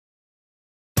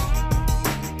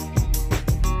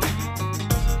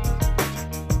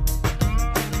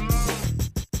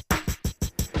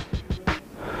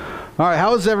All right,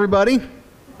 how is everybody?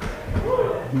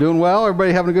 Doing well?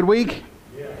 Everybody having a good week?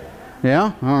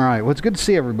 Yeah? All right. Well, it's good to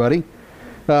see everybody.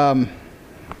 Okay,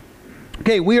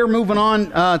 we are moving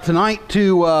on tonight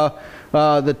to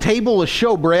the table of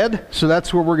showbread. So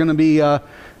that's where we're going to be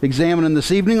examining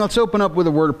this evening. Let's open up with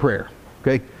a word of prayer.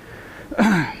 Okay.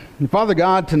 Father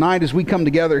God, tonight as we come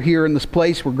together here in this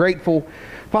place, we're grateful,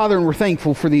 Father, and we're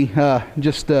thankful for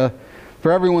the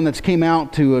for everyone that's came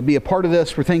out to be a part of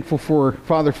this. We're thankful for,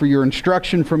 Father, for your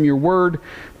instruction from your word,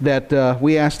 that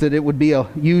we ask that it would be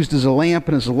used as a lamp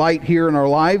and as a light here in our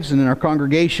lives and in our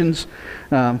congregations.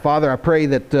 Father, I pray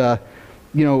that the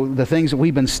things that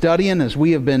we've been studying as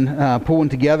we have been pulling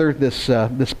together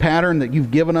this pattern that you've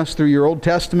given us through your Old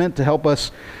Testament to help us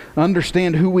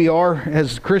understand who we are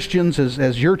as Christians,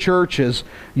 as your church, as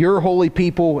your holy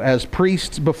people, as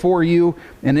priests before you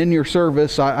and in your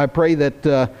service. I pray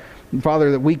that,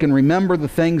 Father, that we can remember the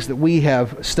things that we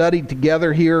have studied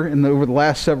together here over the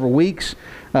last several weeks,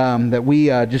 that we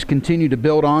just continue to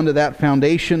build onto that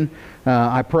foundation.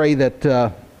 I pray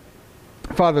that,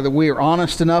 Father, that we are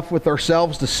honest enough with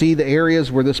ourselves to see the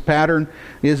areas where this pattern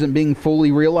isn't being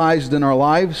fully realized in our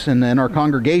lives and in our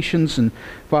congregations. And,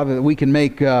 Father, that we can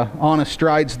make honest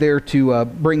strides there to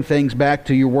bring things back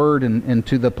to your word and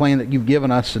to the plan that you've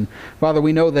given us. And, Father,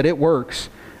 we know that it works.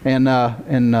 And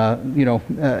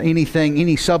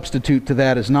any substitute to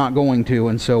that is not going to.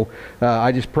 And so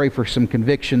I just pray for some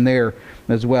conviction there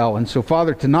as well. And so,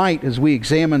 Father, tonight as we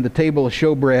examine the table of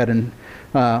showbread and,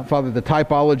 Father, the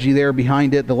typology there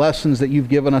behind it, the lessons that you've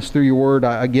given us through your word,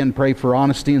 I again pray for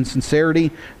honesty and sincerity,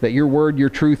 that your word, your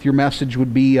truth, your message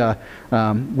would be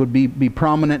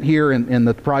prominent here and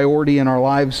the priority in our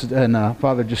lives. And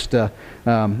Father, just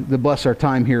bless our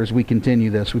time here as we continue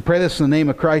this. We pray this in the name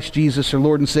of Christ Jesus, our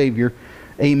Lord and Savior.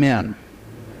 Amen.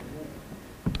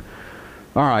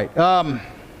 All right.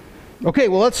 Okay.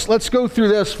 Well, let's go through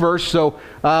this first. So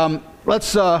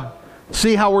let's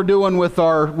see how we're doing with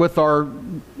our.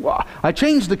 I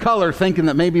changed the color thinking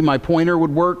that maybe my pointer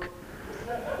would work,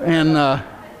 and I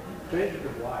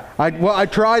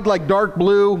tried like dark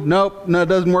blue. Nope, no, it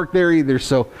doesn't work there either.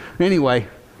 So anyway,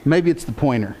 maybe it's the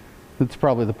pointer. It's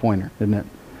probably the pointer, isn't it?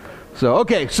 So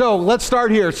okay, so let's start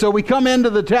here. So we come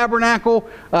into the tabernacle.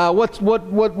 What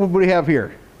would we have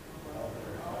here?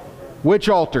 Which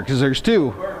altar? Because there's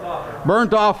two.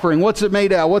 Burnt offering. What's it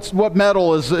made out? What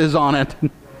metal is on it?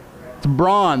 It's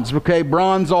bronze. Okay,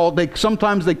 bronze altar.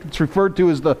 Sometimes it's referred to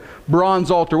as the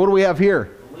bronze altar. What do we have here?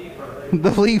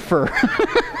 The leafer.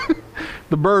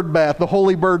 The bird bath, the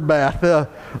holy bird bath, the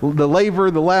laver,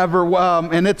 the laver,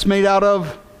 and it's made out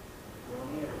of.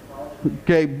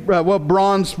 Okay,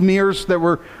 bronze mirrors that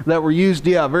were used.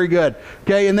 Yeah, very good.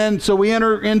 Okay, and then so we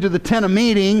enter into the tent of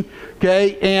meeting.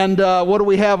 Okay, and what do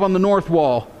we have on the north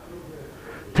wall?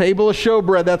 Table of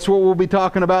showbread. That's what we'll be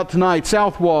talking about tonight.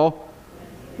 South wall,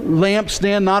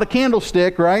 lampstand, not a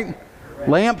candlestick, right?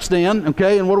 Lampstand.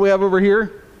 Okay, and what do we have over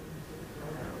here?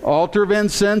 Altar of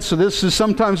incense. So this is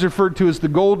sometimes referred to as the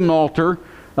golden altar,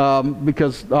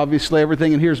 because obviously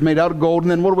everything in here is made out of gold.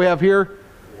 And then what do we have here?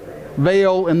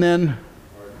 Veil, and then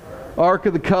Ark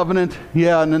of the Covenant.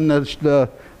 Yeah, and then the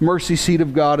mercy seat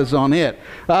of God is on it.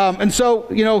 And so,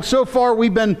 so far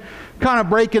we've been kind of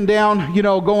breaking down,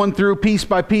 going through piece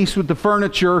by piece with the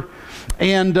furniture.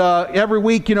 And every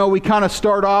week, we kind of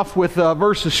start off with a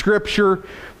verse of Scripture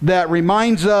that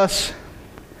reminds us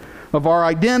of our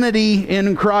identity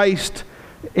in Christ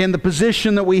and the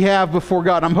position that we have before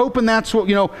God. I'm hoping that's what,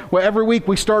 every week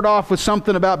we start off with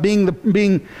something about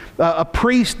being a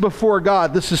priest before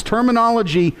God. This is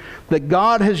terminology that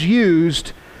God has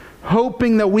used,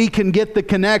 hoping that we can get the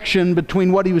connection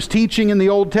between what He was teaching in the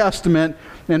Old Testament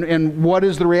and what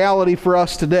is the reality for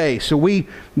us today. So we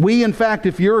in fact,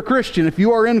 if you're a Christian, if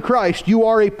you are in Christ, you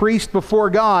are a priest before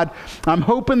God. I'm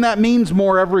hoping that means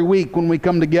more every week when we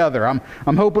come together.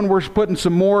 I'm hoping we're putting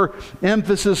some more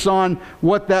emphasis on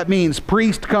what that means.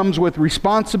 Priest comes with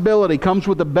responsibility, comes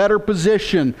with a better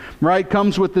position, right?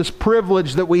 Comes with this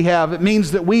privilege that we have. It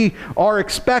means that we are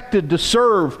expected to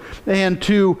serve and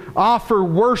to offer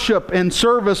worship and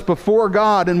service before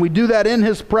God, and we do that in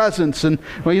His presence. And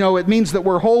it means that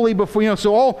we're holy before,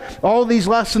 so all these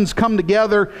lessons come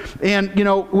together. And,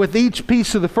 with each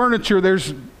piece of the furniture,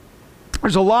 there's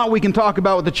a lot we can talk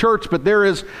about with the church, but there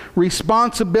is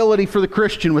responsibility for the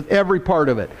Christian with every part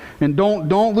of it. And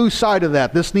don't lose sight of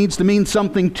that. This needs to mean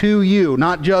something to you,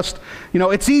 not just,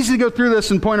 it's easy to go through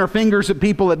this and point our fingers at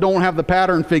people that don't have the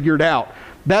pattern figured out.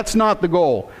 That's not the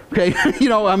goal. Okay,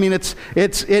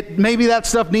 maybe that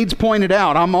stuff needs pointed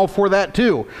out. I'm all for that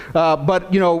too.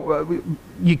 But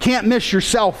you can't miss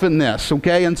yourself in this,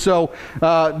 okay? And so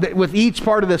with each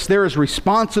part of this, there is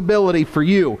responsibility for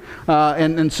you.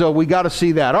 And so we got to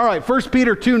see that. All right, 1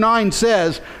 Peter 2:9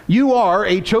 says, you are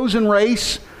a chosen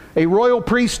race, a royal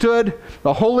priesthood,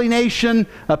 a holy nation,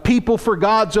 a people for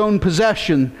God's own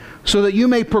possession, so that you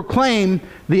may proclaim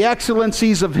the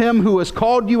excellencies of Him who has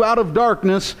called you out of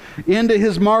darkness into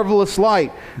His marvelous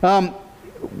light.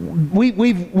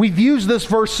 We've used this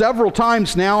verse several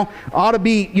times now. Ought to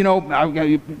be,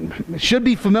 should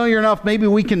be familiar enough. Maybe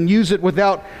we can use it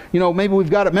without, maybe we've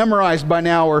got it memorized by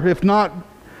now, or if not,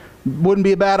 wouldn't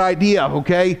be a bad idea,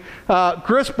 okay?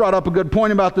 Chris brought up a good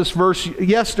point about this verse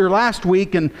last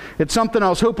week, and it's something I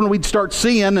was hoping we'd start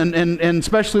seeing, and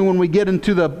especially when we get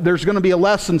into there's going to be a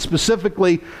lesson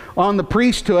specifically on the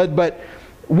priesthood. But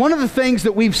one of the things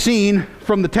that we've seen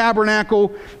from the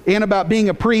tabernacle and about being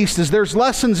a priest is there's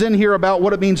lessons in here about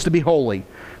what it means to be holy,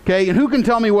 okay? And who can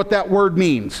tell me what that word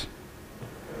means?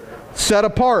 Set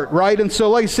apart, right? And so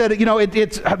like I said,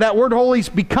 it's that word holy's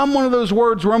become one of those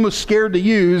words we're almost scared to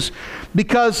use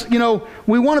because,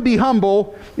 we want to be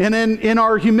humble, and in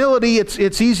our humility,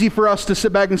 it's easy for us to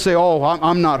sit back and say, oh,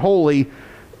 I'm not holy.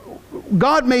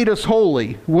 God made us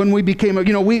holy when we became,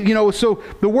 so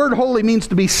the word holy means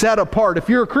to be set apart. If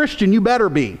you're a Christian, you better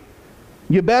be.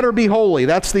 You better be holy.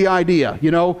 That's the idea,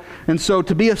 And so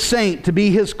to be a saint, to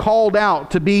be His called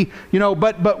out, to be,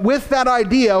 but with that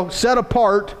idea, set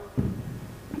apart,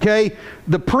 okay,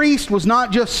 the priest was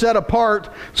not just set apart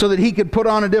so that he could put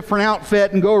on a different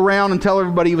outfit and go around and tell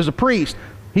everybody he was a priest.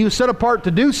 He was set apart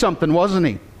to do something, wasn't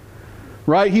he?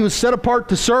 Right? He was set apart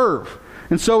to serve.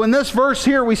 And so in this verse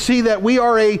here, we see that we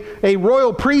are a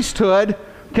royal priesthood,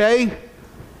 okay?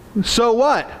 So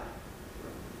what?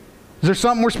 Is there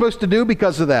something we're supposed to do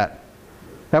because of that?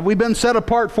 Have we been set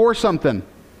apart for something?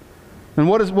 And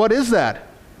what is that?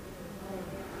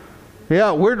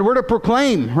 Yeah, we're to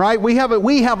proclaim, right? We have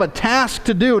a task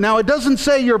to do. Now, it doesn't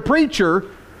say your preacher,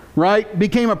 right,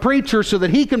 became a preacher so that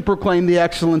he can proclaim the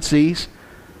excellencies,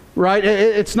 right?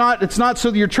 It's not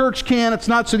so that your church can. It's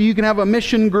not so that you can have a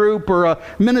mission group or a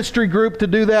ministry group to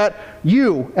do that.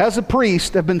 You, as a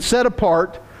priest, have been set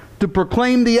apart to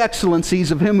proclaim the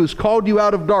excellencies of Him who's called you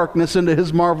out of darkness into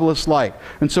His marvelous light.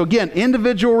 And so again,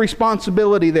 individual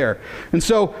responsibility there. And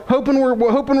so hoping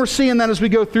we're seeing that as we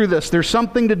go through this. There's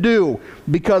something to do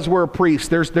because we're a priest.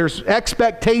 There's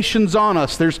expectations on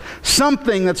us. There's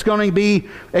something that's going to be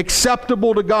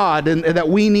acceptable to God and that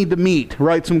we need to meet,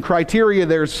 right? Some criteria,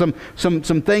 there's some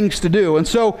things to do. And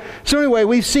so anyway,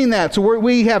 we've seen that. So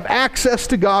we have access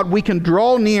to God. We can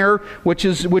draw near, which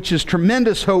is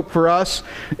tremendous hope for us.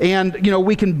 And,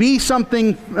 we can be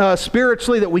something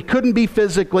spiritually that we couldn't be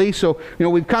physically. So,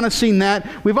 we've kind of seen that.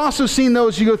 We've also seen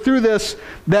those, you go through this,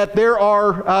 that there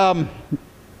are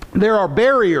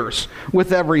barriers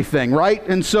with everything, right?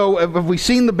 And so have we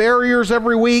seen the barriers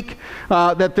every week?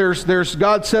 That there's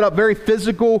God set up very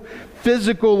physical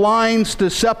lines to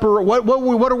separate.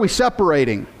 What are we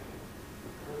separating?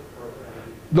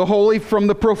 The holy from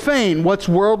the profane, what's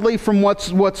worldly from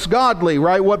what's godly,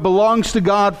 right? What belongs to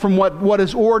God from what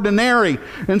is ordinary.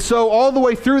 And so all the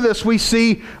way through this, we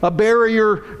see a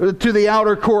barrier to the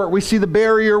outer court. We see the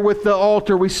barrier with the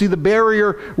altar. We see the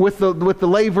barrier with the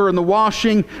laver and the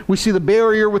washing. We see the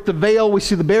barrier with the veil. We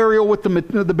see the barrier with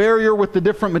the barrier with the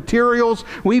different materials.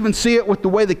 We even see it with the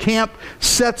way the camp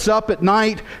sets up at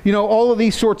night. All of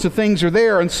these sorts of things are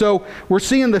there. And so we're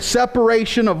seeing the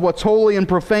separation of what's holy and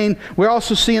profane. We're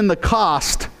also seeing the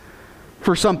cost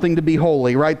for something to be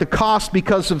holy, right? The cost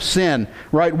because of sin,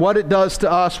 right? What it does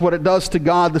to us, what it does to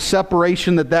God, the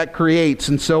separation that creates.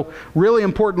 And so really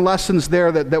important lessons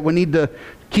there that we need to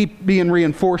keep being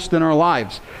reinforced in our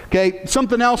lives. Okay,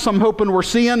 something else I'm hoping we're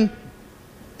seeing.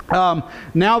 Now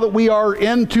that we are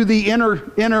into the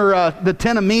the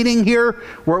tent of meeting here,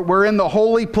 we're in the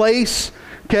holy place.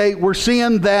 Okay, we're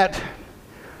seeing that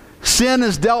sin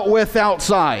is dealt with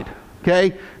outside.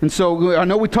 Okay, and so I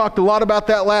know we talked a lot about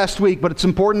that last week, but it's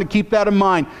important to keep that in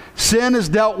mind. Sin is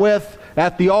dealt with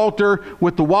at the altar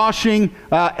with the washing.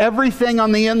 Everything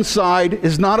on the inside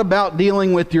is not about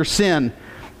dealing with your sin.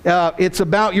 It's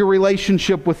about your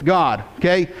relationship with God.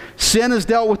 Okay, sin is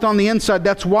dealt with on the inside.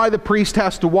 That's why the priest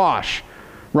has to wash,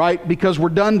 right? Because we're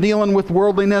done dealing with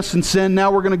worldliness and sin.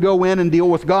 Now we're going to go in and deal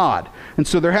with God. And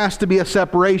so there has to be a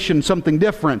separation, something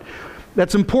different.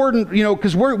 That's important,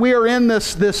 because we are in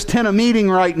this tent of meeting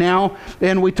right now,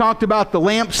 and we talked about the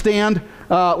lampstand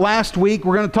last week.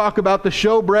 We're going to talk about the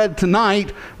showbread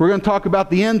tonight. We're going to talk about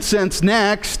the incense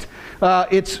next.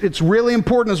 It's really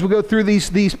important as we go through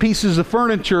these pieces of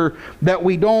furniture that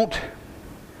we don't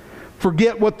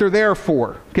forget what they're there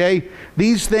for, okay?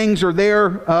 These things are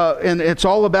there, and it's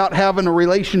all about having a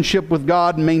relationship with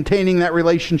God and maintaining that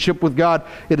relationship with God.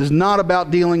 It is not about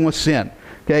dealing with sin,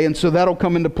 okay? And so that'll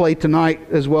come into play tonight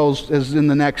as well as in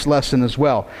the next lesson as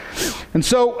well. And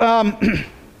so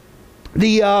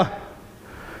the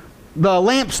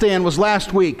lampstand was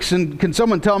last week's, and can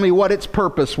someone tell me what its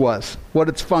purpose was, what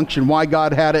its function, why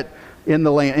God had it in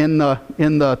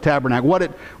the tabernacle,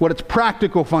 what its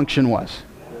practical function was?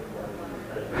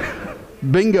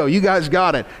 Bingo, you guys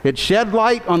got it. It shed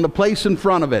light on the place in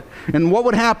front of it. And what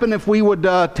would happen if we would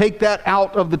take that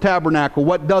out of the tabernacle?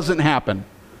 What doesn't happen?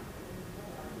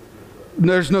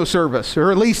 There's no service,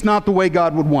 or at least not the way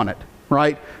God would want it,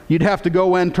 right? You'd have to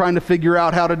go in trying to figure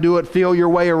out how to do it, feel your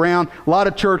way around. A lot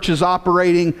of churches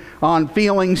operating on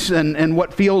feelings and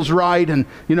what feels right, and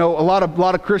a lot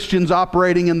of Christians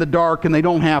operating in the dark, and they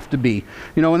don't have to be.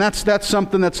 And that's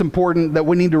something that's important that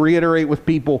we need to reiterate with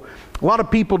people. A lot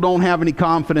of people don't have any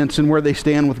confidence in where they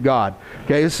stand with God.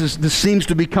 Okay, this seems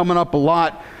to be coming up a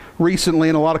lot recently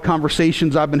in a lot of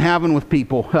conversations I've been having with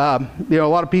people. A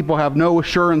lot of people have no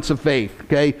assurance of faith.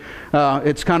 Okay,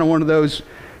 it's kind of one of those,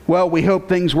 well, we hope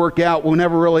things work out. We'll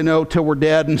never really know till we're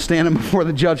dead and standing before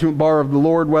the judgment bar of the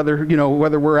Lord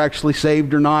whether we're actually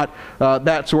saved or not.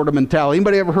 That sort of mentality.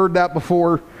 Anybody ever heard that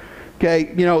before?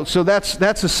 Okay, so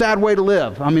that's a sad way to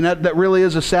live. I mean, that really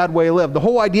is a sad way to live. The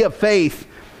whole idea of faith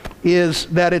is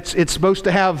that it's supposed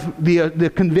to have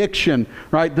the conviction,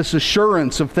 right? This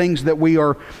assurance of things that we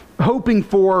are hoping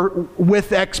for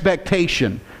with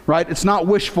expectation, right? It's not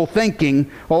wishful thinking.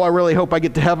 Oh, I really hope I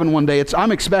get to heaven one day.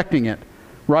 I'm expecting it,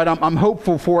 right? I'm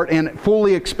hopeful for it and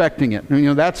fully expecting it.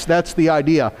 That's the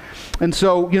idea. And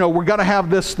so, we're going to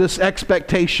have this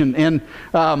expectation. And,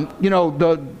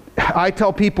 I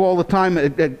tell people all the time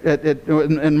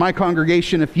in my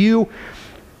congregation, if you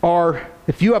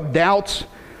have doubts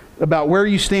about where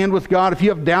you stand with God, if you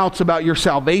have doubts about your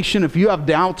salvation, if you have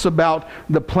doubts about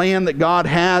the plan that God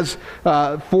has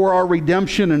for our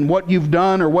redemption and what you've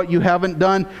done or what you haven't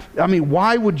done, I mean,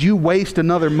 why would you waste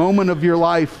another moment of your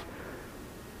life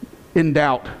in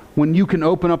doubt when you can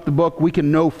open up the book? We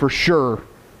can know for sure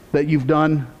that you've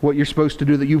done what you're supposed to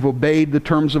do, that you've obeyed the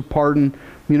terms of pardon,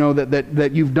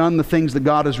 that you've done the things that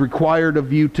God has required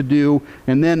of you to do.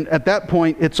 And then at that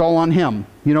point, it's all on Him.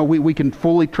 We can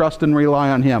fully trust and rely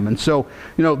on Him. And so,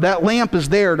 that lamp is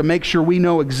there to make sure we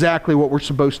know exactly what we're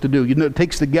supposed to do. It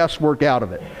takes the guesswork out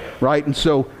of it, right? And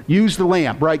so use the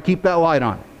lamp, right? Keep that light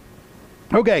on.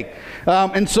 Okay,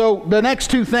 and so the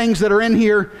next two things that are in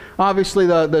here, obviously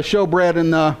the showbread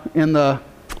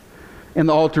and the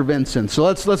altar of incense. So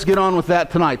let's get on with that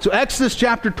tonight. So Exodus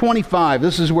chapter 25,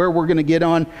 this is where we're going to get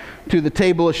on to the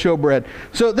table of showbread.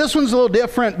 So this one's a little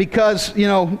different because,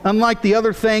 unlike the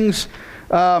other things,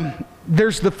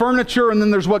 there's the furniture and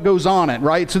then there's what goes on it,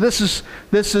 right? So this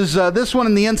one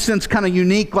in the instance kind of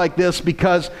unique like this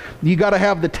because you got to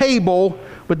have the table,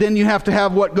 but then you have to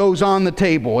have what goes on the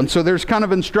table. And so there's kind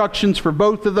of instructions for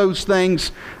both of those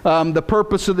things. The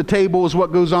purpose of the table is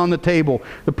what goes on the table.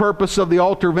 The purpose of the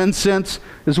altar of incense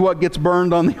is what gets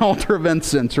burned on the altar of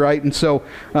incense, right? And so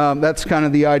that's kind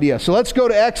of the idea. So let's go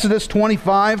to Exodus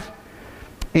 25,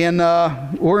 and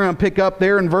we're going to pick up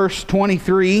there in verse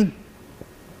 23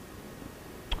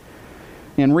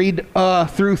 and read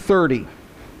through 30.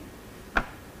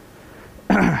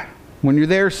 When you're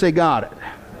there, say got it.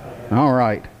 All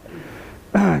right.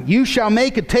 You shall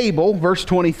make a table, verse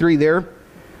 23 there.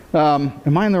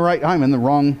 Am I in the right? I'm in the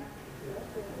wrong.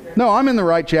 No, I'm in the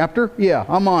right chapter. Yeah,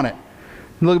 I'm on it.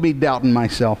 Look at me doubting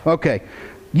myself. Okay.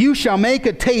 You shall make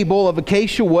a table of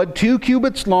acacia wood, 2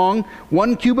 cubits long,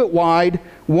 1 cubit wide,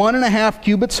 1.5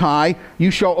 cubits high.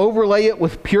 You shall overlay it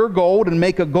with pure gold and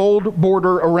make a gold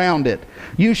border around it.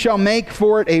 You shall make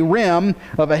for it a rim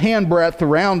of a handbreadth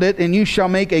around it, and you shall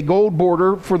make a gold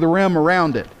border for the rim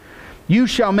around it. You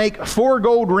shall make 4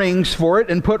 gold rings for it,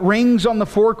 and put rings on the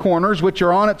 4 corners, which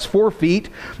are on its 4 feet.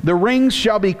 The rings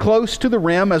shall be close to the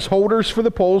rim as holders for the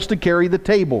poles to carry the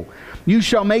table. You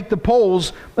shall make the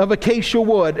poles of acacia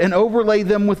wood, and overlay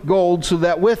them with gold, so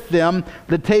that with them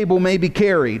the table may be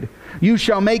carried. You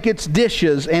shall make its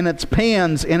dishes, and its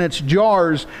pans, and its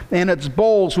jars, and its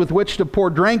bowls with which to pour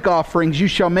drink offerings. You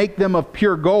shall make them of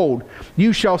pure gold.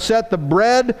 You shall set the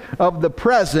bread of the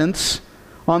presence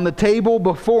on the table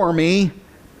before me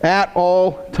at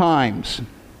all times.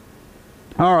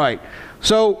 All right.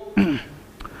 So,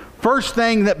 first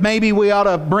thing that maybe we ought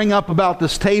to bring up about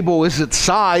this table is its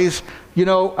size. We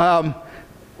have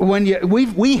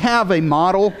a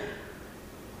model.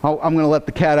 I'm going to let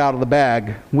the cat out of the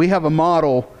bag. We have a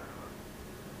model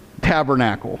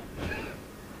tabernacle.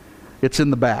 It's in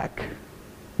the back.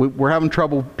 we're having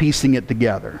trouble piecing it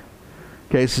together.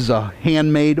 Okay, this is a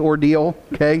handmade ordeal.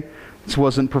 Okay, this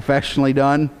wasn't professionally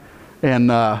done,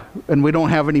 and we don't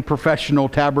have any professional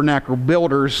tabernacle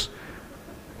builders.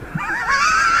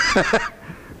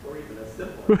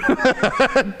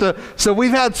 So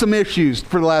we've had some issues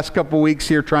for the last couple of weeks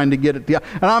here trying to get it together.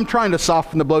 And I'm trying to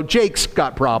soften the blow. Jake's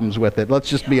got problems with it. Let's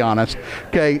just be honest.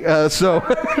 Okay, so...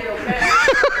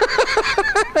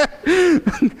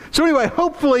 So anyway,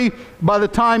 hopefully by the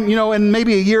time, in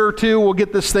maybe a year or two, we'll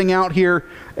get this thing out here.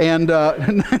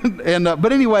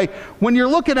 But anyway, when you're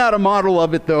looking at a model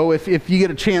of it, though, if you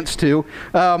get a chance to,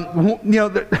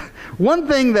 one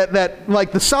thing that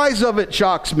like the size of it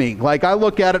shocks me. Like I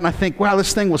look at it and I think, wow,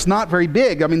 this thing was not very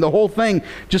big. I mean, the whole thing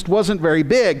just wasn't very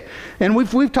big. And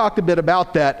we've talked a bit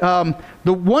about that.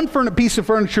 The one piece of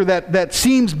furniture that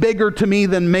seems bigger to me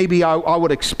than maybe I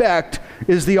would expect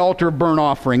is the altar of burnt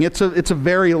offering. It's a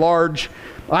very large.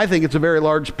 I think it's a very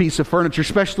large piece of furniture,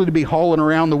 especially to be hauling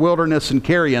around the wilderness and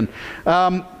carrying.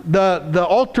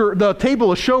 The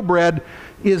table of showbread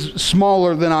is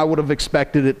smaller than I would have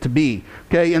expected it to be.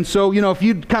 Okay, and so if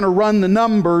you kind of run the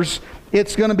numbers,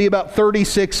 it's going to be about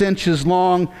 36 inches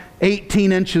long,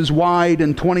 18 inches wide,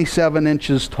 and 27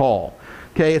 inches tall.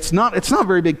 Okay, it's not a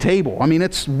very big table. I mean,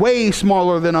 it's way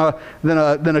smaller than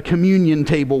a communion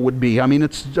table would be. I mean,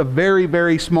 it's a very,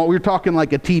 very small. We're talking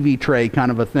like a TV tray kind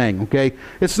of a thing. Okay,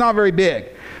 it's not very big.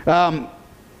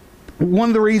 One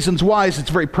of the reasons why is it's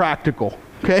very practical.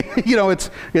 Okay,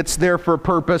 it's there for a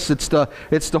purpose. It's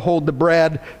to hold the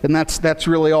bread, and that's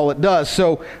really all it does.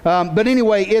 So, but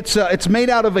anyway, it's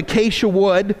made out of acacia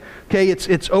wood. Okay,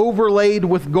 it's overlaid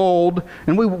with gold,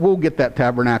 and we'll get that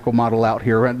tabernacle model out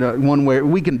here. And one way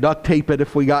we can duct tape it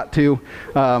if we got to,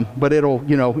 but it'll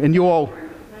and you all.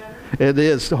 It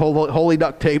is holy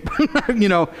duct tape, But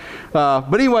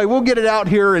anyway, we'll get it out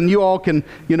here, and you all can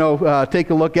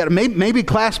take a look at it. Maybe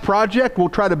class project. We'll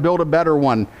try to build a better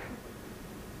one.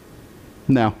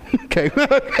 No. Okay.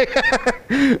 But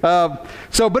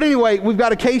anyway, we've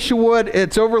got acacia wood.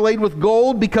 It's overlaid with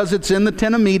gold because it's in the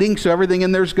tent of meeting, so everything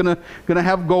in there is gonna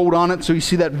have gold on it. So you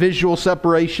see that visual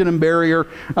separation and barrier.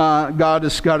 God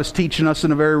is teaching us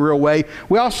in a very real way.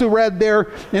 We also read there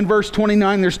in verse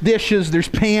 29, there's dishes, there's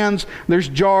pans, there's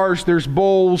jars, there's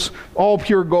bowls, all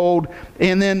pure gold.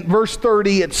 And then verse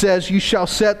 30, it says, "You shall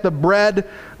set the bread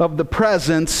of the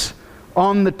presence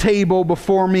on the table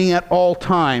before me at all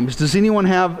times." Does anyone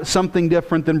have something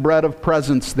different than bread of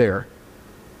presence there?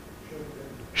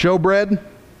 Showbread?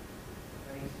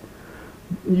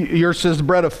 Yours says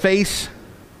bread of face? It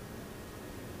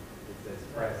says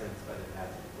presence, but it has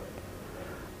a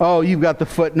footnote. Oh, you've got the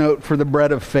footnote for the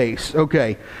bread of face.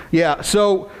 Okay. Yeah,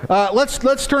 so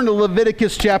let's turn to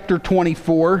Leviticus chapter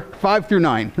 24, 5 through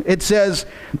 9. It says,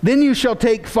 "Then you shall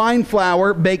take fine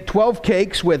flour, bake 12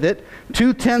 cakes with it.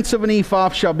 2/10 of an ephah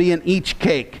shall be in each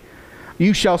cake.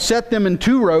 You shall set them in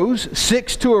 2 rows,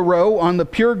 6 to a row, on the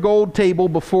pure gold table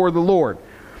before the Lord.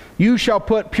 You shall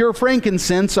put pure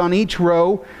frankincense on each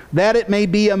row, that it may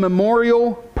be a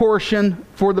memorial portion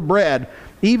for the bread,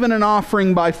 even an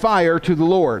offering by fire to the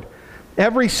Lord.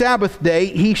 Every Sabbath day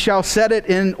he shall set it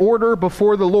in order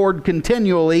before the Lord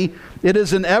continually. It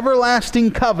is an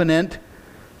everlasting covenant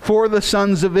for the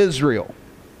sons of Israel."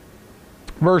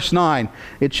 Verse 9,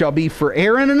 "It shall be for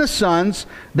Aaron and his sons.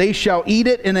 They shall eat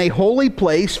it in a holy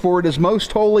place, for it is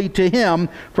most holy to him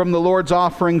from the Lord's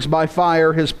offerings by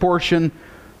fire, his portion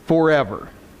forever."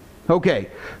 Okay,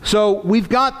 so we've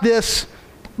got this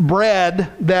bread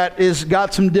that is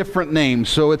got some different names.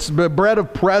 So it's the bread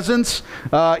of presence.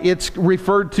 It's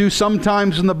referred to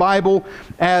sometimes in the Bible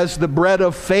as the bread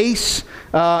of face.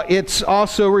 It's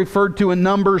also referred to in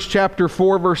Numbers chapter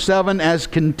 4, verse 7 as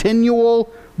continual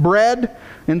bread.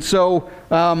 And so,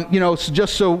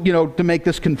 just so, to make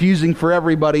this confusing for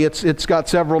everybody, it's got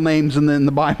several names in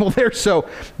the Bible there. So,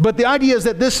 but the idea is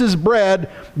that this is bread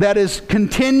that is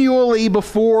continually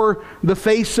before the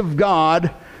face of God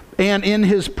and in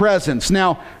his presence.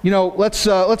 Now, let's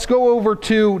go over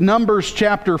to Numbers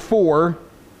chapter 4.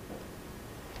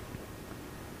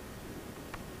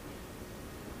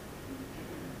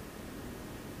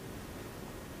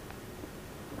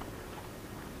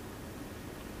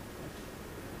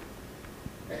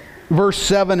 Verse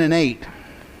 7 and 8.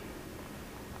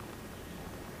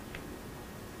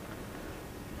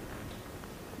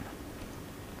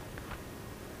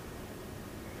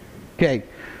 Okay.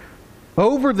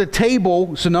 Over the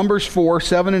table, so Numbers 4,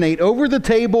 7 and 8. "Over the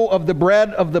table of the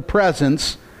bread of the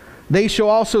presence, they shall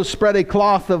also spread a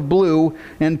cloth of blue,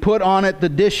 and put on it the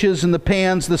dishes and the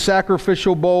pans, the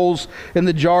sacrificial bowls, and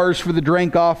the jars for the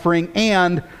drink offering,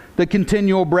 and the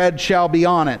continual bread shall be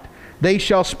on it. They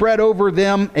shall spread over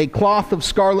them a cloth of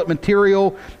scarlet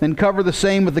material, and cover the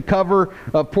same with the cover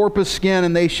of porpoise skin,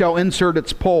 and they shall insert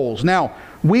its poles. Now,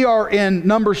 we are in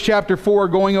Numbers chapter 4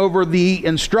 going over the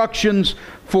instructions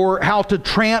for how to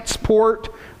transport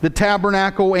the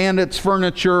tabernacle and its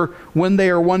furniture when they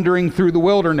are wandering through the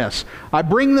wilderness. I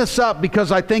bring this up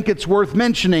because I think it's worth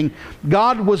mentioning.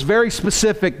 God was very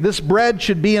specific. This bread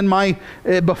should be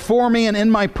before me and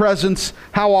in my presence.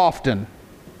 How often?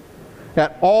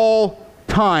 At all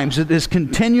times. It is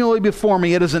continually before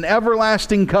me. It is an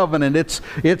everlasting covenant. It's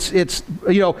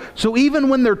so even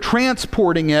when they're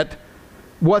transporting it,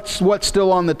 what's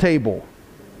still on the table?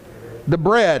 The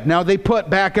bread. Now they put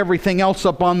back everything else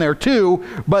up on there too,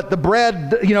 but the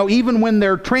bread, even when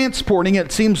they're transporting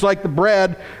it, seems like the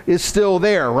bread is still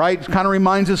there, right? It kind of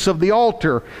reminds us of the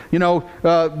altar.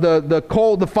 The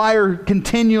coal, the fire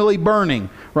continually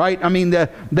burning, right? I mean,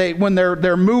 when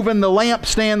they're moving the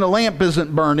lampstand, the lamp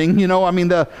isn't burning.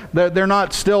 They're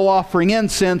not still offering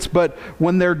incense, but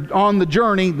when they're on the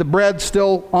journey, the bread's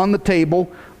still on the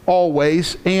table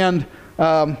always, and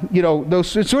so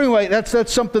anyway,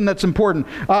 that's something that's important.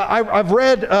 I've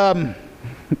read,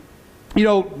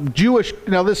 Jewish,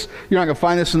 now this, you're not going to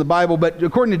find this in the Bible, but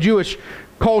according to Jewish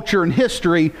culture and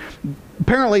history,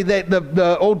 apparently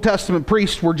the Old Testament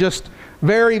priests were just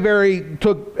very, very,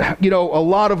 took, a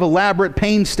lot of elaborate,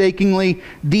 painstakingly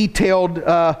detailed,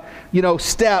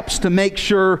 steps to make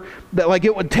sure that,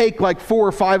 it would take 4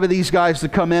 or 5 of these guys to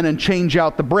come in and change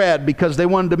out the bread, because they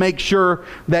wanted to make sure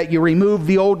that you remove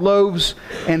the old loaves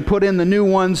and put in the new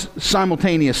ones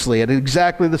simultaneously at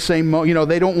exactly the same moment.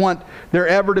 They don't want there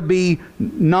ever to be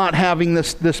not having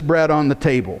this bread on the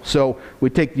table. So we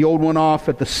take the old one off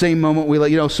at the same moment we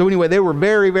let, so anyway, they were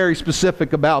very, very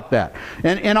specific about that.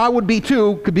 And I would be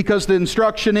too, because the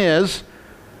instruction is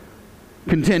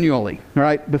continually,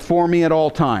 right, before me at all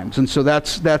times. And so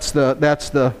that's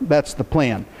the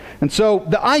plan. And so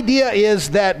the idea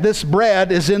is that this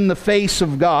bread is in the face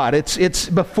of God. It's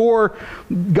before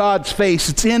God's face.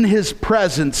 It's in His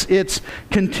presence. It's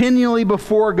continually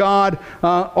before God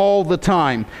all the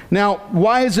time. Now,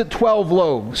 why is it 12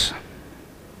 loaves?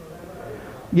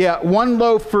 Yeah, 1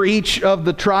 loaf for each of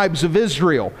the tribes of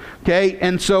Israel. Okay,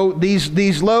 and so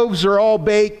these loaves are all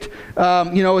baked.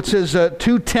 It says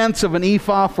 2/10 of an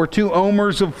ephah for 2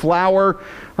 omers of flour.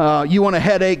 You want a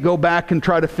headache? Go back and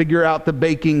try to figure out the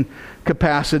baking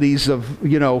capacities of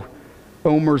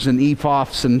omers and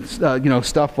ephahs and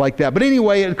stuff like that. But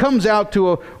anyway, it comes out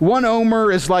to 1 omer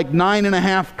is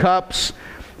 9.5 cups.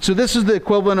 So this is the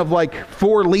equivalent of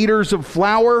 4 liters of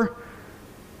flour.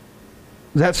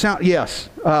 Does that sound? Yes.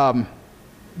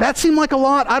 That seemed like a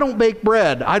lot. I don't bake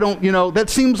bread. I don't, that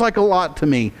seems like a lot to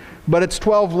me. But it's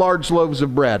 12 large loaves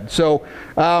of bread. So,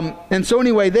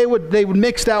 anyway, they would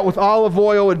mix that with olive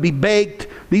oil. It'd be baked.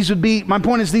 My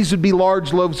point is, these would be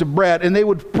large loaves of bread, and they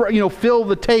would, fill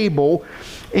the table.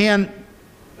 And,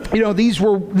 these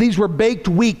were baked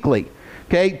weekly.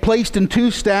 Okay, placed in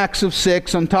 2 stacks of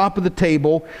 6 on top of the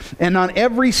table, and on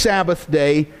every Sabbath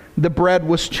day, the bread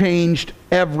was changed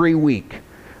every week.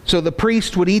 So the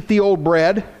priest would eat the old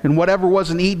bread, and whatever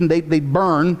wasn't eaten, they'd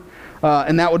burn,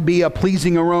 and that would be a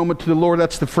pleasing aroma to the Lord.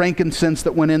 That's the frankincense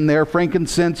that went in there.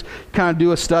 Frankincense, kind of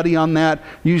do a study on that,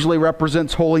 usually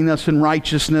represents holiness and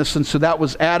righteousness, and so that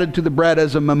was added to the bread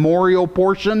as a memorial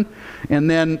portion. And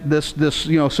then this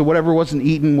so whatever wasn't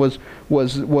eaten was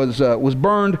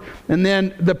burned. And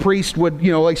then the priest would,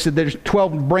 like I said, there's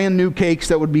 12 brand new cakes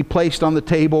that would be placed on the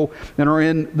table and are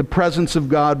in the presence of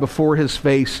God before His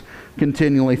face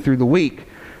continually through the week.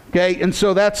 Okay, and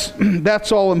so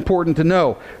that's all important to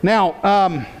know.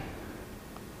 Now,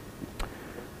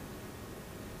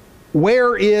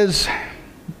 where is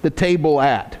the table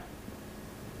at?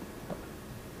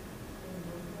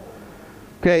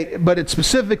 Okay, but it's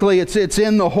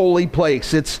in the holy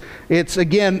place. It's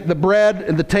again, the bread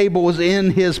and the table is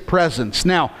in His presence.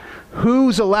 Now,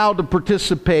 who's allowed to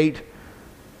participate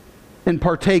and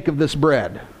partake of this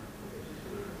bread?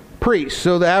 Priests.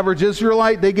 So the average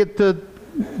Israelite, they get to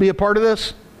be a part of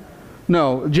this?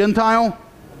 No. Gentile?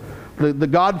 The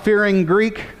God-fearing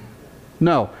Greek?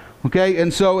 No. Okay,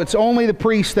 and so it's only the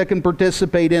priests that can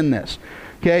participate in this.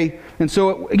 Okay, and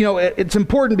so it's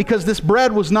important because this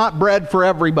bread was not bread for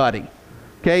everybody.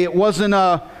 Okay, it wasn't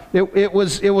it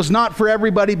was not for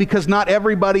everybody, because not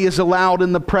everybody is allowed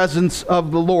in the presence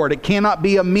of the Lord. It cannot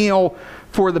be a meal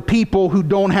for the people who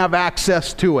don't have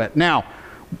access to it. Now,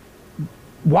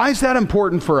 why is that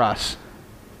important for us?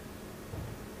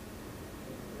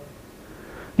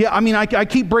 Yeah, I mean, I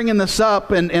keep bringing this up,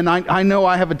 and I know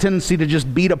I have a tendency to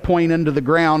just beat a point into the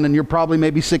ground, and you're probably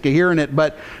maybe sick of hearing it,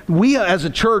 but we as a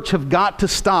church have got to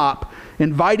stop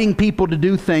inviting people to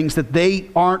do things that they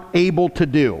aren't able to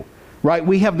do. Right?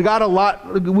 We've got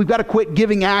to quit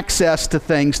giving access to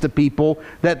things to people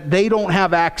that they don't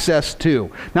have access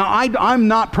to. Now, I'm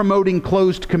not promoting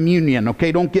closed communion,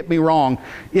 okay? Don't get me wrong.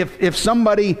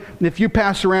 If you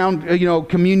pass around,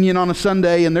 communion on a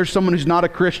Sunday and there's someone who's not a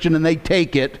Christian and they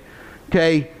take it,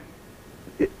 okay,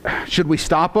 should we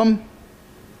stop them?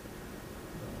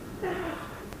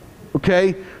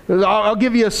 Okay? I'll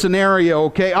give you a scenario,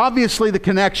 okay? Obviously, the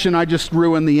connection, I just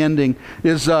ruined the ending,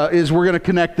 is we're going to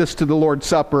connect this to the Lord's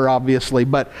Supper, obviously,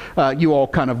 but you all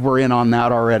kind of were in on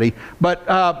that already. But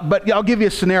I'll give you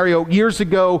a scenario. Years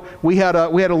ago, we had a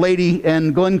lady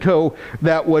in Glencoe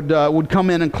that would come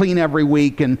in and clean every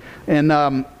week,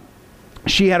 and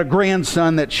she had a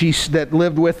grandson that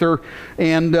lived with her,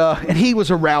 and he was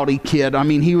a rowdy kid. I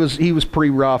mean, he was pretty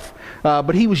rough,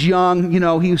 but he was young.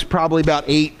 He was probably about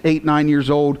 9 years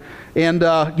old. And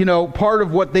part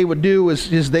of what they would do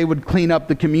is they would clean up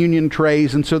the communion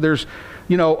trays. And so there's,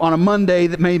 on a Monday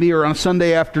or on a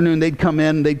Sunday afternoon, they'd come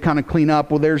in, they'd kind of clean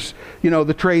up. Well, there's,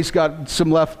 the tray's got some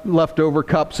leftover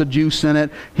cups of juice in it.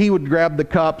 He would grab the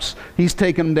cups. He's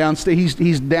taking them downstairs.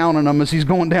 He's downing them as he's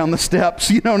going down the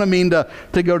steps, you know what I mean,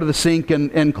 to go to the sink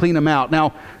and clean them out.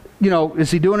 Now,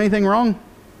 is he doing anything wrong?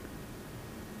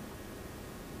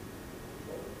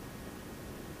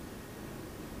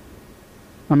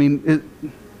 I mean,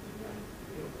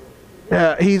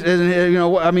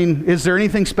 is there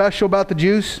anything special about the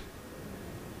juice?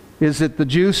 Is it the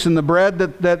juice and the bread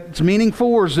that's meaningful,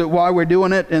 or is it why we're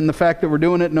doing it and the fact that we're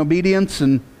doing it in obedience?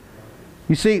 And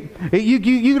you see,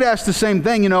 you could ask the same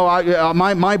thing.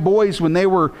 My boys, when they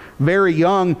were very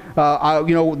young,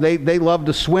 they loved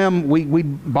to swim.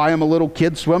 We'd buy them a little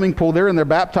kid swimming pool there, and they're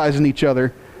baptizing each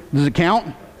other. Does it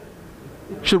count?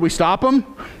 Should we stop them?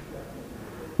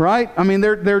 Right? I mean,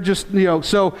 they're just,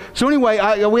 so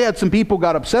anyway, we had some people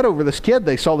got upset over this kid.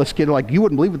 They saw this kid like, you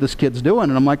wouldn't believe what this kid's doing.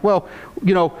 And I'm like, well,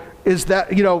 is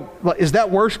that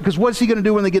worse? Because what's he going to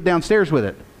do when they get downstairs with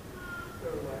it?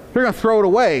 They're going to throw it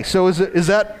away. So is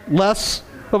that less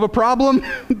of a problem?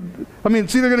 I mean,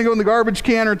 it's either going to go in the garbage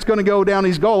can or it's going to go down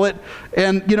his gullet.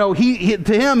 And, to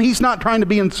him, he's not trying to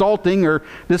be insulting or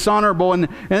dishonorable. And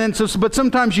then but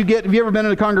sometimes have you ever been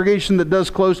in a congregation that does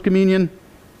closed communion?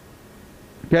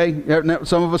 Okay,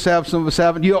 some of us have, some of us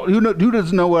haven't. Who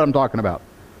doesn't know what I'm talking about?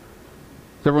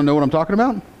 Does everyone know what I'm talking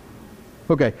about?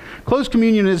 Okay, closed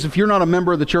communion is if you're not a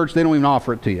member of the church, they don't even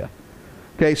offer it to you.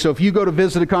 Okay, so if you go to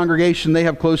visit a congregation, they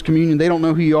have closed communion, they don't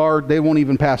know who you are, they won't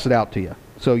even pass it out to you.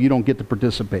 So you don't get to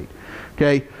participate.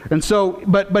 Okay, and so,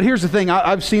 but here's the thing,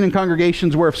 I've seen in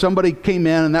congregations where if somebody came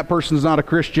in and that person's not a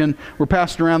Christian, we're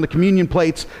passing around the communion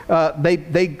plates,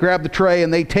 they grab the tray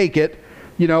and they take it,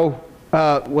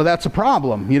 well, that's a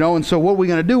problem, and so what are we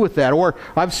going to do with that? Or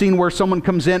I've seen where someone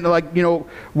comes in, like,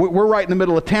 we're right in the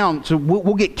middle of town, so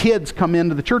we'll get kids come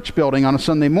into the church building on a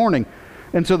Sunday morning.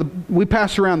 And so we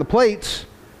pass around the plates.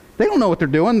 They don't know what they're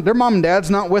doing. Their mom and dad's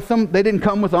not with them. They didn't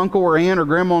come with uncle or aunt or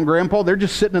grandma and grandpa. They're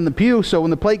just sitting in the pew, so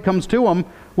when the plate comes to them,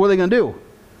 what are they going to do?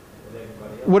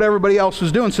 What everybody else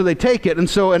was doing, so they take it. And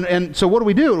so so what do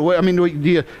we do? I mean,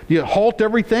 do you halt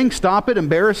everything, stop it,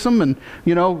 embarrass them, and,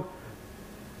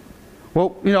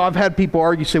 Well, I've had people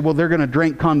argue, say, well, they're going to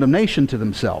drink condemnation to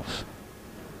themselves.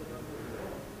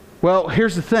 Well,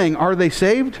 here's the thing. Are they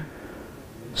saved?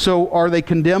 So are they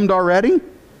condemned already?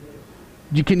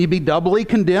 Can you be doubly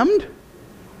condemned?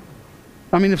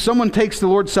 I mean, if someone takes the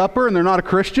Lord's Supper and they're not a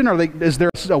Christian, is there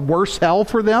a worse hell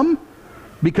for them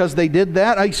because they did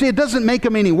that? You see, it doesn't make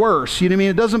them any worse. You know what I mean?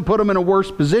 It doesn't put them in a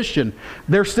worse position.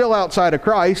 They're still outside of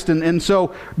Christ. And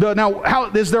so,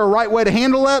 now, is there a right way to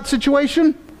handle that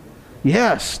situation?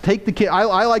 Yes, take the kid.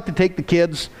 I like to take the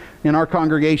kids in our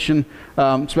congregation,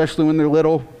 especially when they're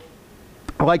little.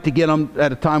 I like to get them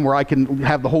at a time where I can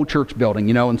have the whole church building,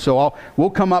 and so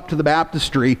we'll come up to the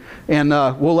baptistry and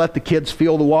we'll let the kids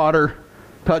feel the water,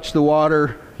 touch the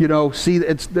water, see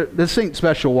this ain't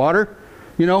special water,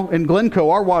 In Glencoe,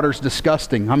 our water's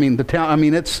disgusting. I mean,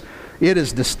 it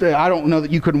is. I don't know that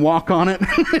you can walk on it.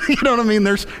 You know what I mean?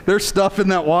 There's stuff in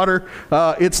that water.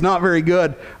 It's not very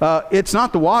good. It's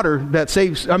not the water that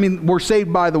saves. I mean, we're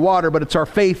saved by the water, but it's our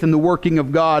faith in the working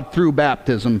of God through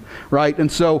baptism, right?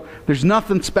 And so there's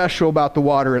nothing special about the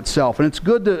water itself. And it's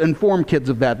good to inform kids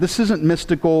of that. This isn't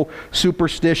mystical,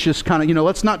 superstitious kind of.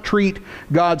 Let's not treat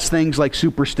God's things like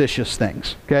superstitious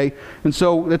things. Okay? And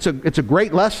so it's a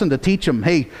great lesson to teach them.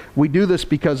 Hey, we do this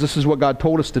because this is what God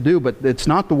told us to do, but it's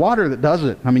not the water that does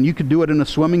it. I mean, you could do it in a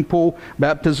swimming pool.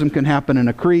 Baptism can happen in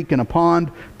a creek, in a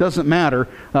pond. Doesn't matter.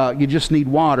 You just need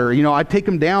water. You know, I take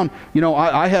them down. You know,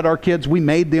 I had our kids, we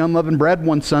made the unleavened bread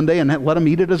one Sunday and let them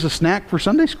eat it as a snack for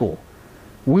Sunday school.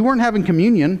 We weren't having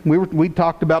communion. We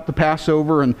talked about the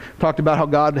Passover and talked about how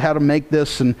God had them make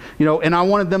this, and you know, and I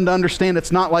wanted them to understand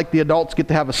it's not like the adults get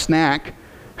to have a snack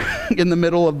in the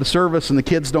middle of the service and the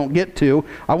kids don't get to.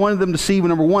 I wanted them to see,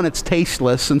 number one, it's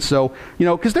tasteless, and so, you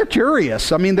know, because they're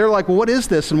curious. I mean, they're like, well, what is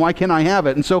this and why can't I have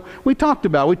it? And so we talked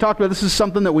about this is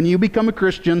something that when you become a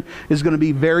Christian is going to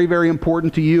be very, very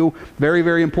important to you, very,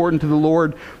 very important to the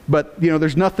Lord. But, you know,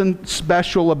 there's nothing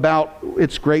special about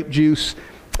it's grape juice.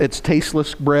 It's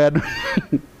tasteless bread,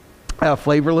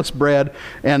 flavorless bread,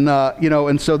 and you know,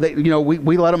 and so they, you know,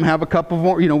 we let them have a cup of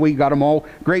more. You know, we got them all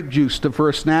grape juice for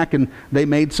a snack, and they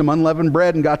made some unleavened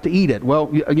bread and got to eat it. Well,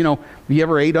 you know, you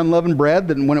ever ate unleavened bread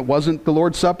when it wasn't the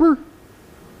Lord's Supper?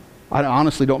 I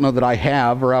honestly don't know that I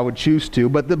have, or I would choose to.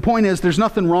 But the point is, there's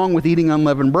nothing wrong with eating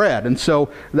unleavened bread. And so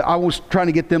I was trying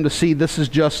to get them to see this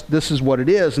is what it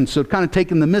is. And so kind of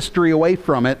taking the mystery away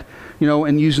from it, you know,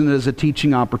 and using it as a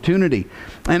teaching opportunity.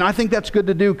 And I think that's good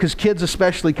to do because kids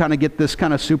especially kind of get this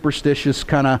kind of superstitious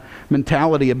kind of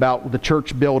mentality about the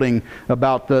church building,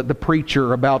 about the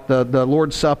preacher, about the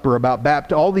Lord's Supper, about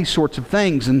baptism, all these sorts of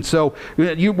things. And so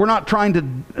we're not trying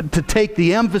to take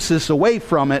the emphasis away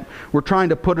from it. We're trying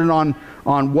to put it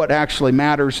on what actually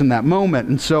matters in that moment.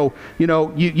 And so, you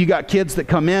know, you got kids that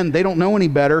come in, they don't know any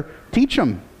better. Teach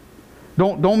them.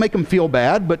 Don't make them feel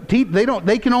bad, but people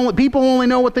only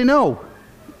know what they know.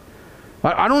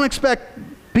 I don't expect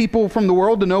people from the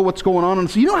world to know what's going on. And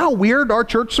so, you know how weird our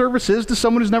church service is to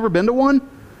someone who's never been to one?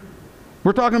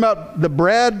 We're talking about the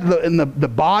bread and the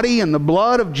body and the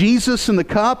blood of Jesus in the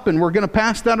cup, and we're going to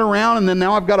pass that around, and then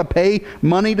now I've got to pay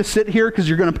money to sit here because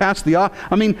you're going to pass the...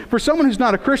 I mean, for someone who's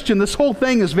not a Christian, this whole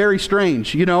thing is very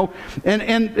strange, you know?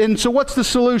 And so what's the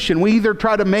solution? We either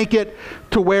try to make it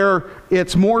to where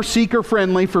it's more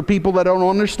seeker-friendly for people that don't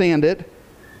understand it,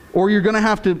 or you're going to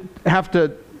have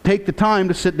to take the time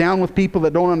to sit down with people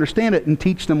that don't understand it and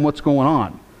teach them what's going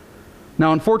on.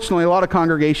 Now, unfortunately, a lot of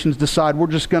congregations decide we're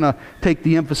just going to take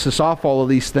the emphasis off all of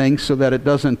these things so that it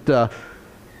doesn't,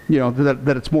 you know,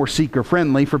 that it's more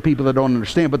seeker-friendly for people that don't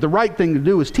understand. But the right thing to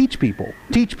do is teach people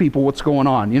what's going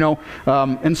on, you know.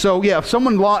 And so, yeah, if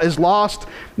someone is lost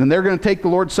and they're going to take the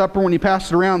Lord's Supper, when you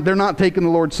pass it around, they're not taking the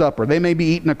Lord's Supper. They may be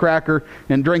eating a cracker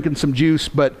and drinking some juice,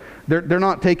 but they're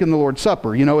not taking the Lord's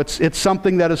Supper. You know, it's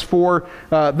something that is for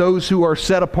those who are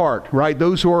set apart, right?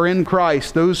 Those who are in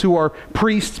Christ, those who are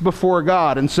priests before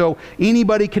God. And so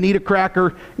anybody can eat a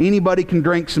cracker, anybody can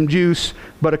drink some juice,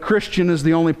 but a Christian is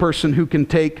the only person who can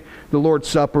take the Lord's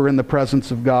Supper in the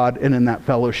presence of God and in that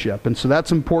fellowship. And so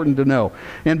that's important to know.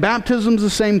 And baptism's the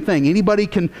same thing. Anybody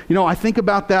can, you know, I think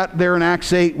about that there in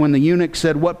Acts 8 when the eunuch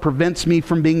said, "What prevents me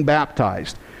from being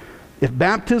baptized?" If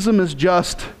baptism is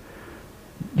just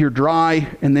you're dry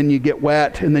and then you get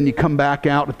wet and then you come back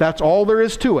out, if that's all there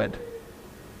is to it,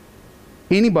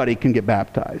 anybody can get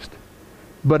baptized.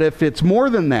 But if it's more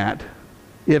than that,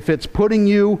 if it's putting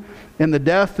you in the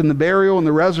death and the burial and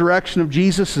the resurrection of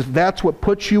Jesus, if that's what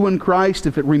puts you in Christ,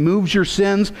 if it removes your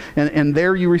sins and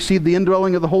there you receive the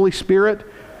indwelling of the Holy Spirit,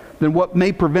 then what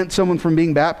may prevent someone from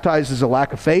being baptized is a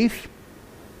lack of faith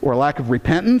or a lack of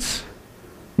repentance,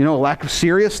 you know, a lack of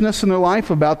seriousness in their life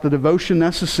about the devotion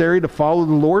necessary to follow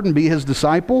the Lord and be His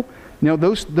disciple. You know,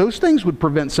 those things would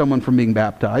prevent someone from being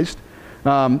baptized.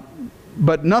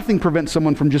 But nothing prevents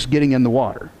someone from just getting in the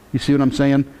water. You see what I'm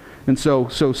saying? And so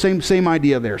same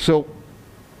idea there. So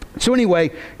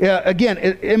anyway, again,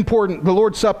 important, the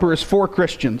Lord's Supper is for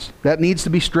Christians. That needs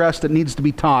to be stressed. It needs to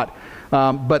be taught.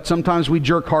 But sometimes we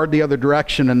jerk hard the other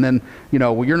direction and then, you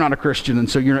know, well, you're not a Christian, and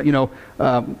so you're not, you know,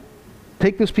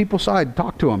 take those people aside,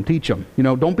 talk to them, teach them. You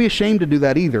know, don't be ashamed to do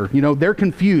that either. You know, they're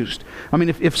confused. I mean,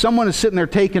 if someone is sitting there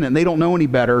taking it and they don't know any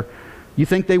better, you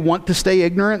think they want to stay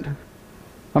ignorant?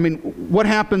 I mean, what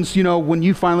happens, you know, when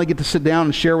you finally get to sit down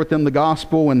and share with them the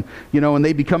gospel and, you know, and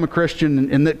they become a Christian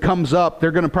and it comes up,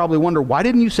 they're going to probably wonder, why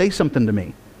didn't you say something to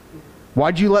me?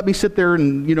 Why'd you let me sit there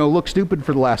and, you know, look stupid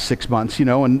for the last 6 months, you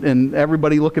know, and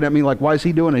everybody looking at me like, why is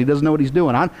he doing it? He doesn't know what he's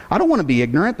doing. I don't want to be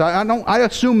ignorant. I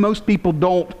assume most people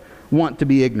don't want to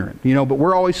be ignorant, you know, but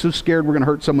we're always so scared we're going to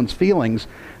hurt someone's feelings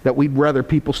that we'd rather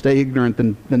people stay ignorant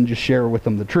than just share with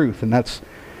them the truth. And that's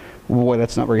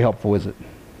not very helpful, is it?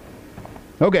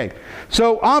 Okay,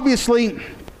 so obviously,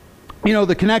 you know,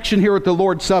 the connection here with the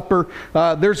Lord's Supper,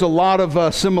 there's a lot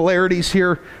of similarities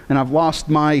here, and I've lost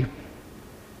my...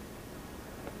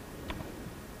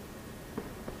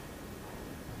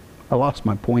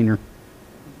 pointer.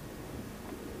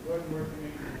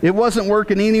 It wasn't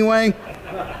working anyway.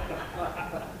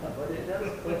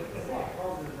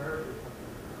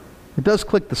 It does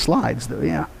click the slides, though,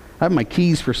 yeah. I have my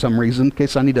keys for some reason, in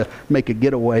case I need to make a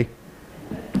getaway.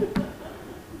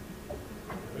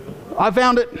 I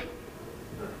found it.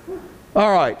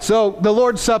 All right, so the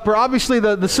Lord's Supper, obviously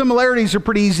the similarities are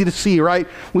pretty easy to see, right?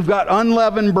 We've got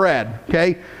unleavened bread,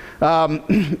 okay?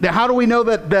 Now, how do we know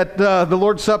that the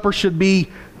Lord's Supper should be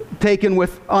taken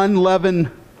with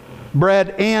unleavened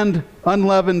bread and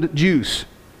unleavened juice?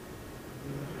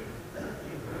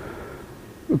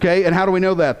 Okay, and how do we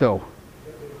know that, though?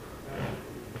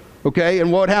 Okay,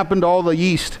 and what happened to all the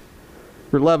yeast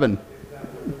or leaven?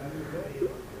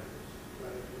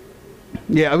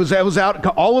 Yeah, it was out.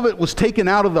 All of it was taken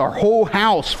out of our whole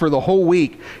house for the whole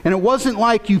week. And it wasn't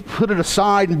like you put it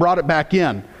aside and brought it back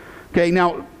in. Okay,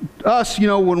 now, us,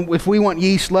 if we want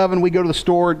yeast leaven, we go to the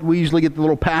store. We usually get the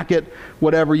little packet,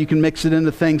 whatever. You can mix it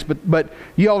into things. But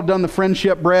you all done the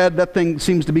friendship bread. That thing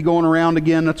seems to be going around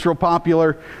again. That's real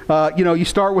popular. You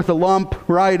start with a lump,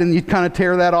 right? And you kind of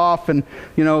tear that off and,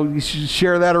 you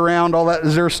share that around. All that.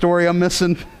 Is there a story I'm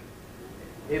missing?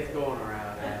 It's going around.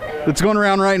 It's going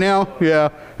around right now? Yeah.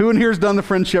 Who in here's done the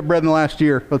friendship bread in the last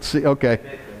year? Let's see. Okay.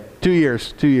 2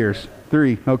 years. 2 years.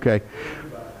 3. Okay.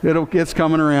 It's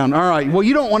coming around. All right. Well,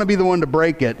 you don't want to be the one to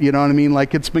break it. You know what I mean?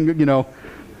 Like it's been,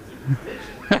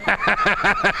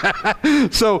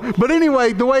 So, but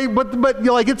anyway, but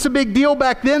like it's a big deal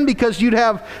back then because you'd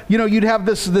have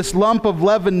this lump of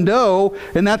leavened dough,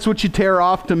 and that's what you tear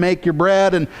off to make your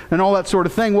bread and all that sort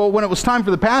of thing. Well, when it was time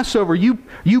for the Passover,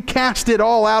 you cast it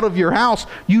all out of your house.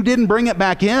 You didn't bring it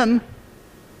back in.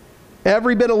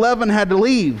 Every bit of leaven had to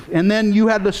leave, and then you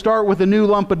had to start with a new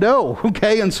lump of dough,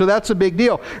 okay? And so that's a big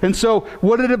deal. And so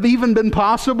would it have even been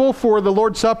possible for the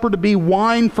Lord's Supper to be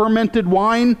wine, fermented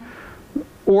wine?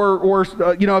 Or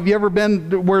have you ever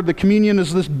been where the communion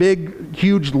is this big,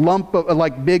 huge lump of,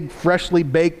 like big, freshly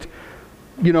baked,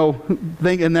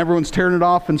 thing, and everyone's tearing it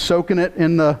off and soaking it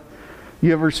in the...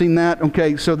 You ever seen that?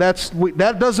 Okay, so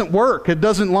that doesn't work. It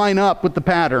doesn't line up with the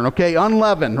pattern, okay?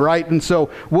 Unleavened, right? And so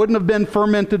wouldn't have been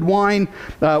fermented wine,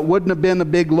 wouldn't have been a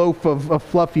big loaf of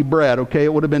fluffy bread, okay?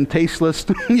 It would have been tasteless,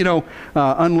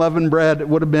 unleavened bread. It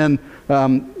would have been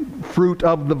fruit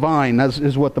of the vine, as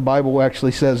is what the Bible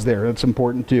actually says there. That's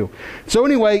important too. So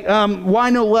anyway,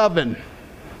 why no leaven?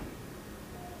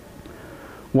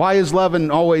 Why is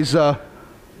leaven always...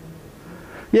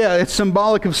 Yeah, it's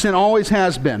symbolic of sin. Always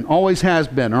has been,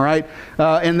 all right?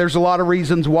 And there's a lot of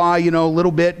reasons why, a little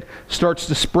bit starts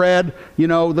to spread,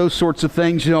 those sorts of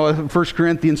things. 1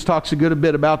 Corinthians talks a good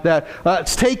bit about that.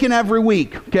 It's taken every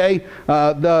week, okay?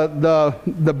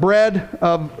 The bread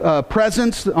of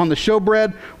presence on the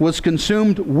showbread was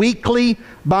consumed weekly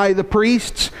by the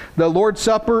priests. The Lord's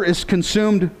Supper is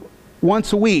consumed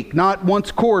once a week, not once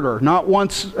a quarter, not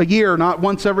once a year, not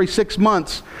once every 6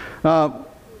 months.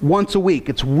 Once a week.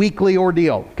 It's weekly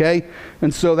ordeal, okay?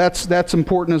 And so that's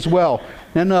important as well.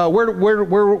 And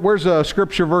where's a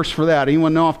scripture verse for that?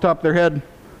 Anyone know off the top of their head?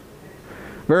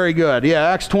 Very good. Yeah,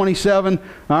 Acts 27.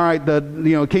 All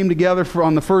right, came together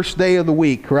on the first day of the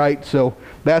week, right? So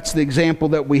that's the example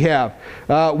that we have.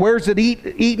 Where's it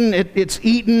eaten? It's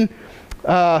eaten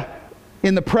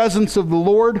in the presence of the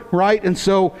Lord, right? And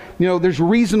so, there's a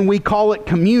reason we call it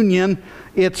communion.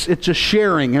 It's a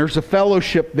sharing. There's a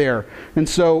fellowship there. And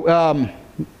so,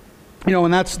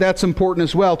 and that's important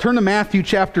as well. Turn to Matthew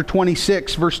chapter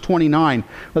 26, verse 29.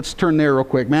 Let's turn there real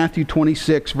quick. Matthew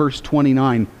 26, verse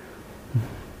 29.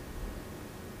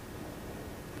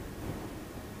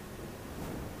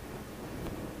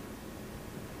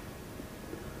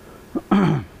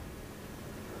 When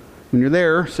you're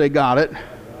there, say, got it.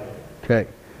 Okay.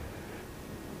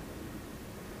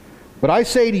 But I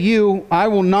say to you, I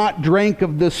will not drink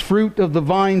of this fruit of the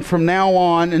vine from now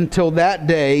on until that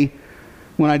day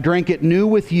when I drink it new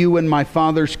with you in my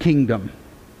Father's kingdom.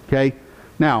 Okay?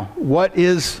 Now, what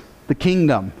is the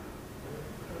kingdom?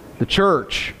 The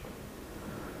church.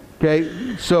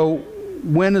 Okay? So,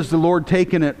 when is the Lord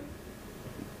taking it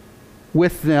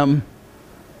with them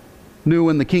new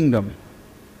in the kingdom?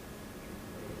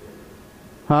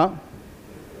 Huh?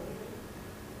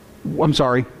 I'm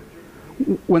sorry.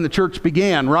 When the church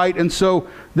began, right? And so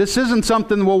this isn't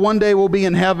something, one day we'll be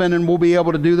in heaven and we'll be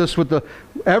able to do this with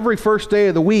every first day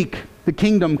of the week, the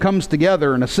kingdom comes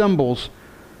together and assembles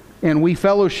and we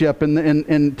fellowship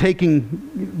and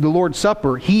taking the Lord's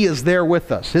Supper. He is there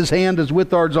with us. His hand is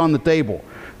with ours on the table.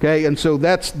 Okay, and so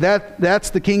that's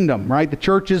the kingdom, right? The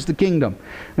church is the kingdom.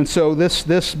 And so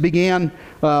this began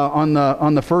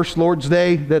on the first Lord's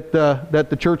Day that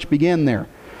the church began there.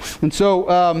 And so,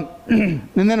 and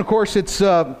then of course it's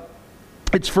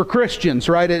It's for Christians,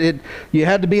 right? You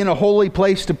had to be in a holy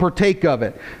place to partake of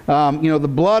it. The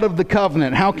blood of the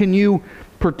covenant. How can you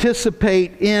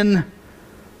participate in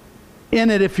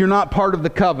it if you're not part of the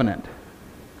covenant?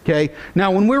 Okay.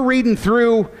 Now, when we're reading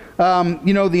through,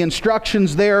 the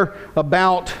instructions there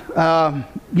about,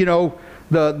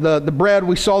 the bread,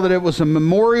 we saw that it was a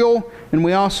memorial, and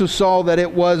we also saw that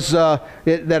it was that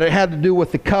it had to do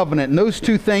with the covenant. And those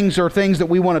two things are things that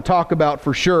we want to talk about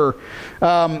for sure.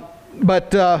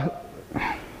 But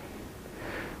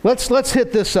let's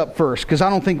hit this up first, because I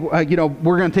don't think we're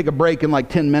going to take a break in like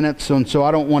 10 minutes, and so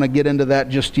I don't want to get into that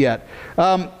just yet.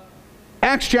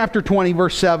 Acts chapter 20,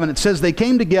 verse 7, it says they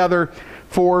came together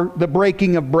for the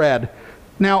breaking of bread.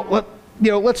 Now,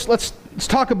 let's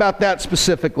talk about that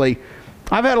specifically.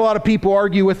 I've had a lot of people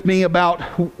argue with me about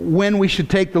when we should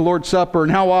take the Lord's Supper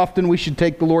and how often we should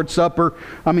take the Lord's Supper.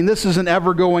 I mean, this is an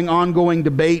ever-going, ongoing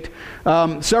debate.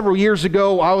 Several years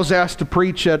ago, I was asked to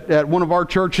preach at one of our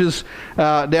churches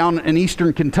down in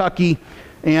eastern Kentucky,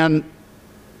 and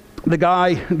the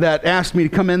guy that asked me to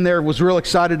come in there was real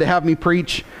excited to have me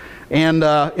preach, and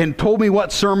told me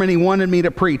what sermon he wanted me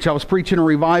to preach. I was preaching a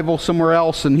revival somewhere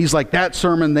else, and he's like, that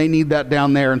sermon, they need that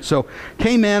down there. And so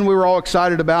came in, we were all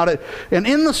excited about it. And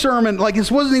in the sermon, like,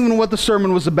 this wasn't even what the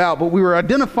sermon was about, but we were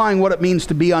identifying what it means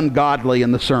to be ungodly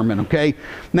in the sermon, okay?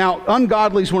 Now,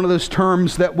 ungodly is one of those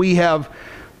terms that we have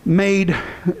made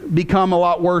become a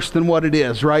lot worse than what it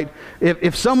is, right?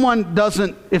 If someone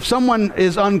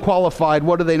is unqualified,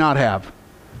 what do they not have?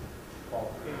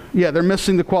 Yeah, they're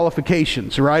missing the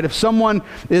qualifications, right? If someone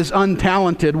is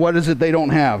untalented, what is it they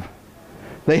don't have?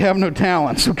 They have no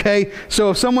talents, okay? So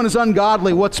if someone is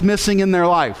ungodly, what's missing in their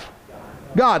life?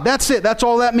 God. That's it. That's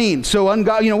all that means. So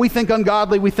we think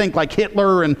ungodly, we think like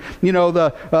Hitler and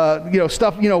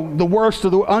stuff. The worst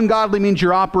of the ungodly means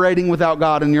you're operating without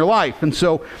God in your life, and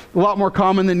so a lot more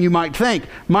common than you might think.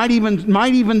 Might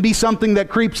even be something that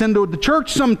creeps into the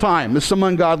church sometime, is some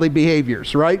ungodly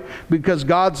behaviors, right? Because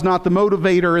God's not the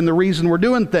motivator and the reason we're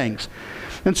doing things.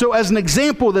 And so, as an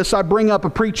example of this, I bring up a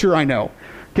preacher I know.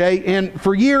 Okay, and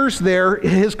for years there,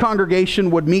 his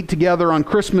congregation would meet together on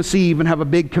Christmas Eve and have a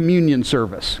big communion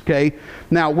service. Okay,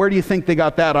 now where do you think they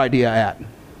got that idea at?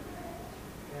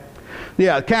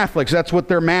 Yeah, Catholics. That's what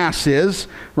their Mass is,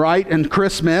 right? And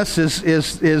Christmas is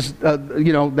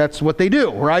that's what they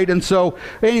do, right? And so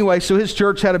anyway, so his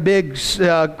church had a big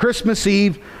Christmas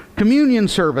Eve communion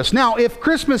service. Now, if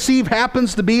Christmas Eve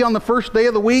happens to be on the first day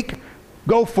of the week,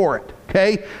 go for it.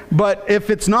 Okay, but if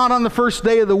it's not on the first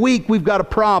day of the week, we've got a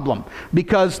problem,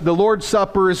 because the Lord's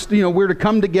Supper is, we're to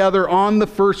come together on the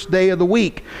first day of the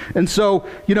week. And so,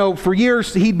 for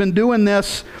years he'd been doing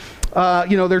this.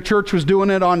 Their church was doing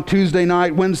it on Tuesday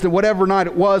night, Wednesday, whatever night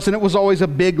it was, and it was always a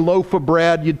big loaf of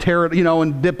bread. You'd tear it,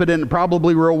 and dip it in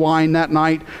probably real wine that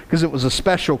night, because it was a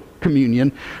special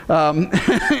communion. But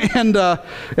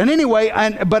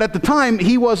at the time,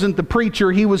 he wasn't the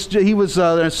preacher. He was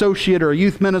an associate or a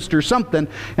youth minister or something.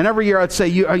 And every year I'd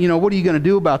say, what are you going to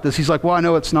do about this? He's like, well, I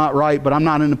know it's not right, but I'm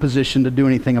not in a position to do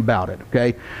anything about it.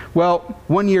 Okay. Well,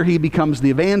 one year he becomes the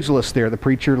evangelist there. The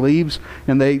preacher leaves,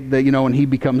 and and he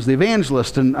becomes the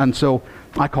evangelist. And so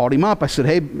I called him up. I said,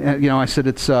 hey, I said,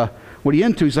 it's, what are you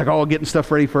into? He's like, oh, getting stuff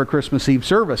ready for a Christmas Eve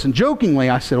service. And jokingly,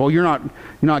 I said, well, you're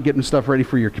not getting stuff ready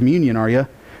for your communion, are you? And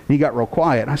he got real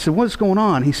quiet. I said, what's going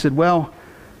on? He said, well,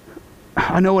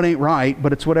 I know it ain't right,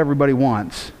 but it's what everybody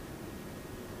wants.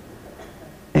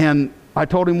 And I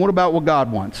told him, what about what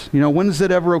God wants? When is it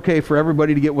ever okay for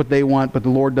everybody to get what they want, but the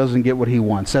Lord doesn't get what he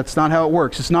wants? That's not how it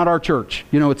works. It's not our church.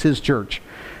 It's his church.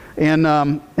 And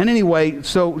anyway,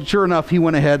 so sure enough, he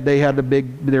went ahead. They had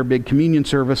their big communion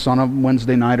service on a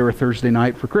Wednesday night or a Thursday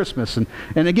night for Christmas. And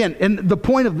again, the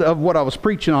point of what I was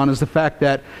preaching on is the fact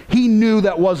that he knew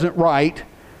that wasn't right.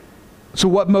 So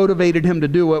what motivated him to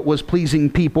do it was pleasing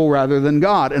people rather than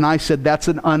God. And I said, that's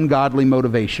an ungodly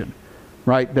motivation,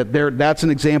 right? That's an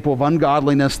example of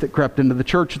ungodliness that crept into the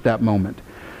church at that moment.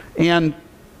 And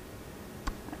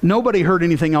nobody heard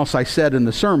anything else I said in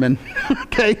the sermon,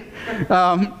 okay?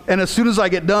 And as soon as I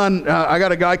get done, I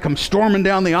got a guy come storming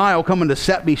down the aisle coming to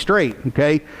set me straight,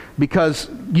 okay? Because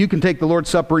you can take the Lord's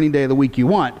Supper any day of the week you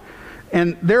want.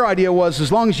 And their idea was,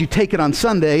 as long as you take it on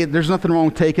Sunday, there's nothing wrong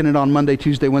with taking it on Monday,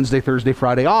 Tuesday, Wednesday, Thursday,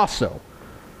 Friday also.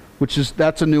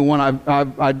 That's a new one.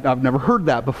 I've never heard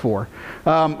that before.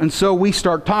 And so we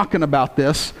start talking about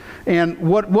this. And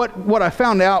what I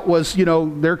found out was,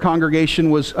 their congregation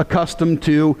was accustomed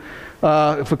to,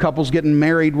 if a couple's getting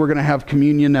married, we're going to have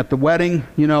communion at the wedding.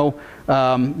 We're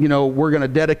going to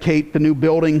dedicate the new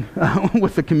building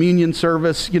with the communion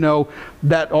service.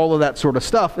 All of that sort of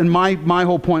stuff. And my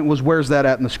whole point was, where's that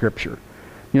at in the Scripture?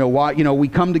 Why? We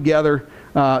come together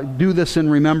do this in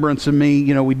remembrance of me.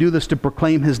 You know, we do this to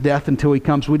proclaim his death until he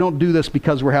comes. We don't do this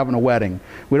because we're having a wedding.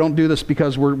 We don't do this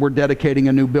because we're dedicating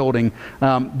a new building.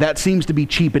 That seems to be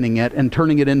cheapening it and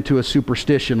turning it into a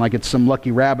superstition, like it's some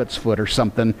lucky rabbit's foot or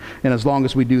something. And as long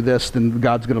as we do this, then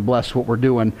God's going to bless what we're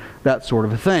doing, that sort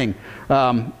of a thing.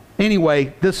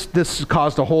 Anyway, this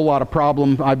caused a whole lot of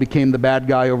problem. I became the bad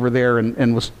guy over there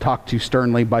and was talked to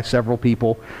sternly by several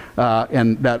people,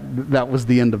 and that was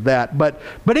the end of that. But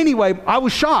anyway, I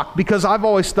was shocked because I've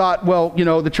always thought, well, you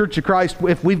know, the Church of Christ,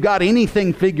 if we've got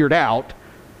anything figured out,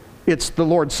 it's the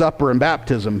Lord's Supper and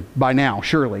baptism by now,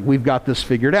 surely. We've got this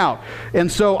figured out.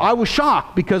 And so I was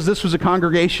shocked because this was a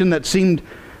congregation that seemed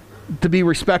to be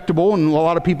respectable, and a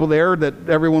lot of people there that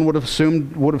everyone would have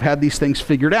assumed would have had these things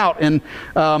figured out. And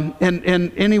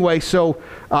anyway, so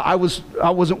I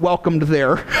wasn't welcomed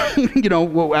there, you know,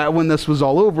 when this was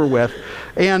all over with.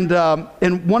 And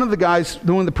one of the guys,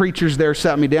 one of the preachers there,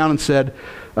 sat me down and said,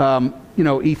 you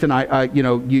know, Ethan, you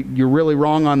know, you're really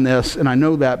wrong on this, and I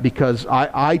know that because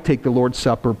I take the Lord's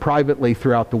Supper privately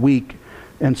throughout the week,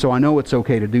 and so I know it's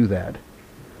okay to do that.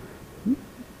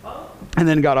 And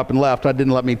then got up and left. I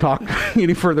didn't let me talk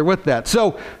any further with that.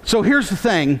 So here's the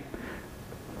thing.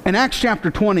 In Acts chapter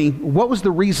 20, what was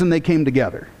the reason they came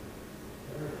together?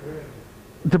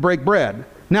 To break bread.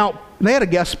 Now, they had a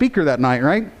guest speaker that night,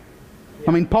 right?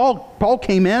 I mean, Paul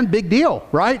came in, big deal,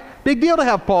 right? Big deal to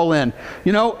have Paul in.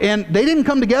 You know, and they didn't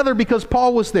come together because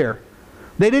Paul was there.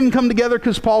 They didn't come together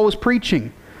because Paul was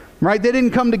preaching. Right? They didn't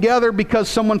come together because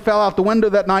someone fell out the window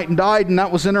that night and died, and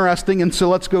that was interesting, and so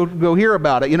let's go hear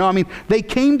about it. You know, I mean, they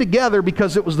came together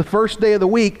because it was the first day of the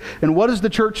week, and what does the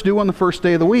church do on the first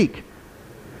day of the week?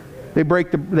 They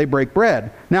break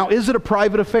bread. Now, is it a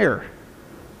private affair?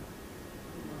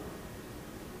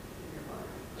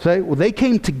 Say, well, they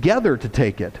came together to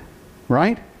take it,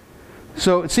 right?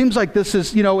 So it seems like this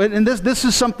is, you know, and this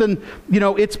is something, you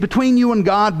know, it's between you and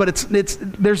God, but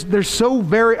there's so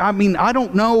very, I mean, I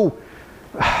don't know.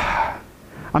 I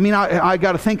mean, I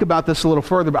got to think about this a little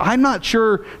further, but I'm not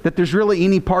sure that there's really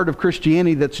any part of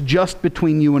Christianity that's just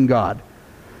between you and God.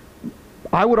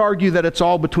 I would argue that it's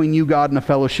all between you, God, and a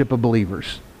fellowship of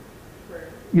believers.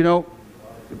 You know,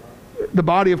 the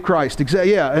body of Christ.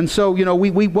 Yeah, and so, you know,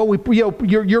 you know,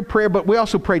 your prayer, but we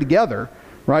also pray together.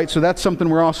 Right, so that's something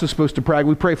we're also supposed to pray.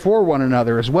 We pray for one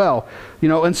another as well, you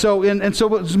know. And so, so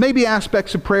there's maybe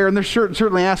aspects of prayer, and there's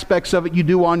certainly aspects of it you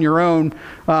do on your own.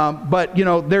 But you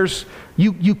know,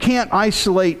 you can't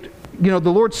isolate. You know, the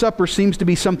Lord's Supper seems to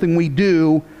be something we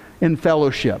do in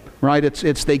fellowship, right?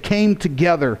 It's they came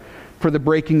together for the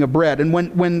breaking of bread. And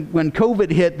when COVID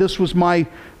hit, this was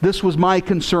my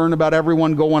concern about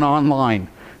everyone going online.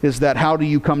 Is that how do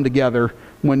you come together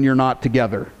when you're not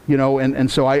together, you know,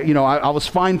 and so I was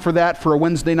fine for that for a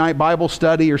Wednesday night Bible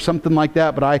study or something like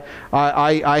that, but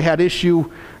I had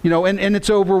issue, you know, and it's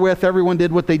over with. Everyone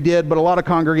did what they did, but a lot of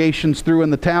congregations threw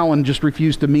in the towel and just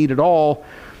refused to meet at all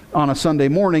on a Sunday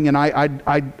morning, and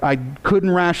I couldn't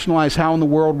rationalize how in the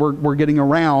world we're getting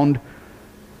around.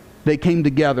 They came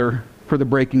together for the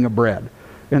breaking of bread.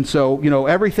 And so, you know,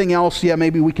 everything else, yeah,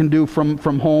 maybe we can do from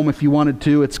home if you wanted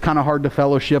to. It's kind of hard to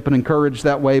fellowship and encourage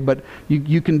that way, but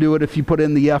you can do it if you put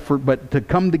in the effort. But to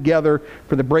come together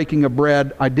for the breaking of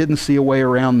bread, I didn't see a way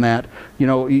around that. You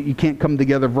know, you can't come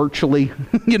together virtually,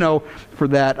 you know, for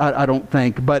that, I don't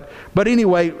think. But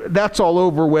anyway, that's all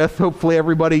over with. Hopefully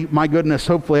everybody, my goodness,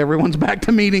 hopefully everyone's back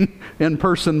to meeting in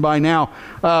person by now.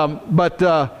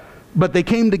 But they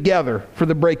came together for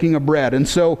the breaking of bread. And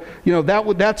so, you know,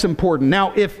 that's important.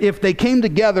 Now, if they came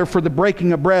together for the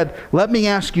breaking of bread, let me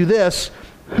ask you this.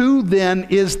 Who then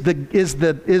is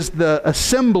the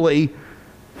assembly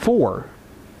for?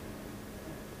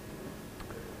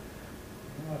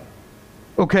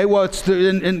 Okay, well, it's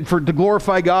to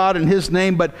glorify God and His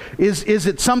name, but is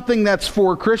it something that's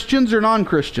for Christians or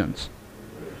non-Christians?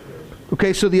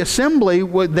 Okay, so the assembly,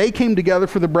 they came together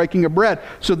for the breaking of bread.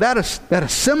 So that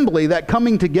assembly, that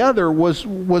coming together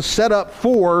was set up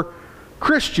for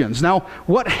Christians. Now,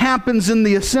 what happens in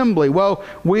the assembly? Well,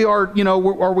 we are, you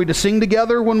know, are we to sing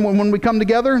together when we come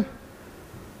together?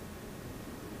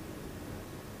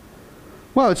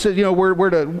 Well, it says, you know,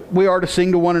 we are to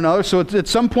sing to one another. So at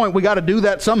some point we got to do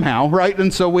that somehow, right?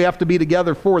 And so we have to be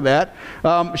together for that.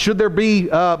 Should there be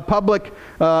public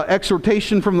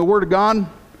exhortation from the Word of God?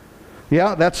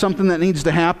 Yeah, that's something that needs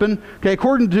to happen. Okay,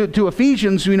 according to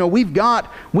Ephesians, you know, we've got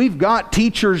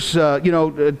teachers, you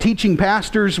know, teaching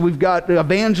pastors. We've got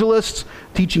evangelists,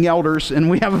 teaching elders, and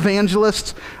we have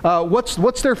evangelists.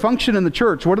 What's their function in the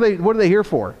church? What are they here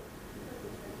for?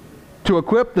 To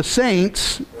equip the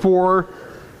saints for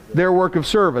their work of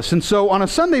service. And so on a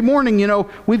Sunday morning, you know,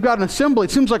 we've got an assembly.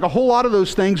 It seems like a whole lot of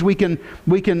those things we can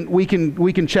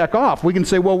check off. We can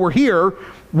say, well, we're here.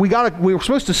 We're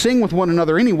supposed to sing with one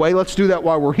another anyway. Let's do that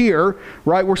while we're here,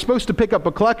 right? We're supposed to pick up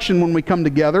a collection when we come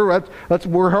together.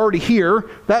 We're already here.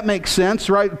 That makes sense,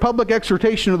 right? Public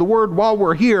exhortation of the word while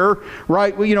we're here,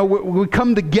 right? We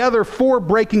come together for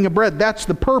breaking of bread. That's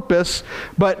the purpose.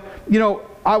 But, you know,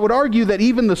 I would argue that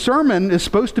even the sermon is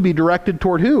supposed to be directed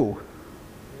toward who?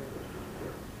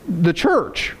 The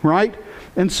church, right?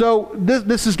 And so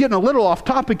this is getting a little off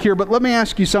topic here, but let me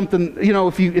ask you something. You know,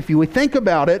 if you think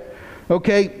about it,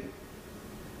 okay,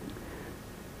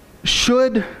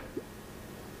 should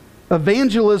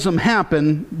evangelism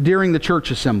happen during the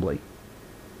church assembly?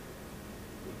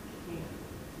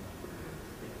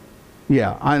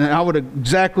 Yeah, I would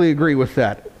exactly agree with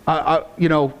that. You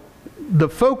know, the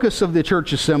focus of the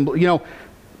church assembly, you know,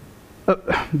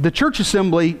 the church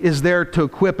assembly is there to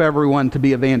equip everyone to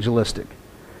be evangelistic,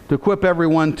 to equip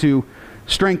everyone to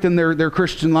strengthen their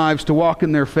Christian lives, to walk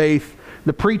in their faith.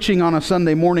 The preaching on a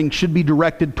Sunday morning should be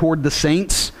directed toward the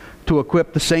saints, to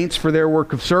equip the saints for their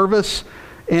work of service.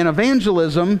 And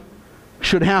evangelism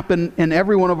should happen in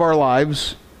every one of our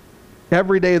lives,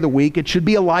 every day of the week. It should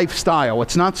be a lifestyle.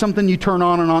 It's not something you turn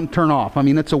on and turn off. I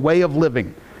mean, it's a way of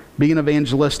living, being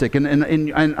evangelistic. And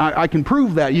I can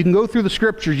prove that. You can go through the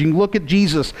scriptures. You can look at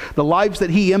Jesus, the lives that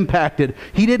he impacted.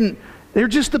 They're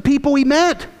just the people he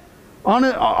met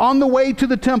on the way to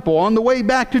the temple, on the way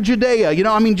back to Judea. You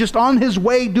know, I mean, just on his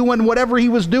way doing whatever he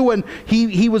was doing,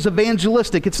 he was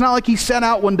evangelistic. It's not like he set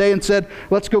out one day and said,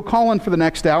 let's go calling for the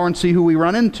next hour and see who we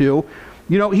run into.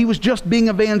 You know, he was just being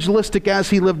evangelistic as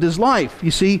he lived his life,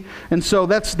 you see. And so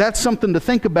that's something to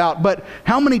think about. But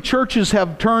how many churches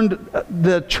have turned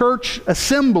the church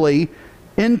assembly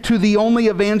into the only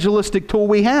evangelistic tool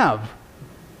we have?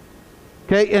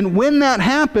 Okay, and when that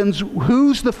happens,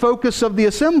 who's the focus of the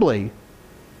assembly?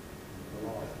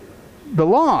 The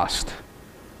lost.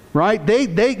 Right?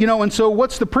 They you know, and so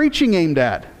what's the preaching aimed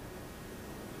at?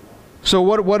 So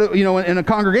what you know, in a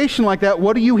congregation like that,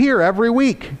 what do you hear every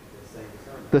week?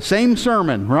 The same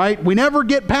sermon, right? We never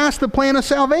get past the plan of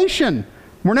salvation.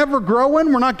 We're never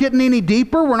growing. We're not getting any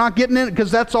deeper. We're not getting in,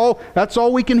 because that's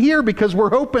all we can hear, because we're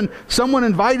hoping someone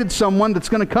invited someone that's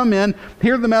going to come in,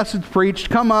 hear the message preached,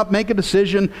 come up, make a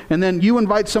decision, and then you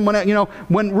invite someone out. You know,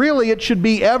 when really it should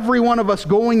be every one of us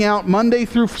going out Monday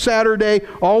through Saturday,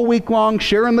 all week long,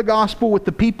 sharing the gospel with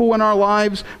the people in our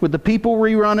lives, with the people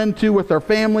we run into, with our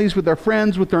families, with our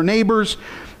friends, with our neighbors.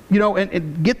 You know,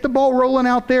 and get the ball rolling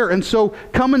out there. And so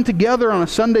coming together on a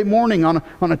Sunday morning, on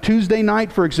a Tuesday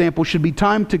night, for example, should be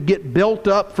time to get built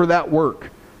up for that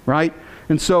work, right?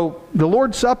 And so the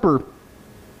Lord's Supper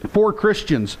for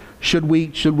Christians, should we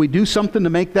do something to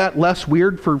make that less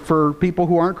weird for people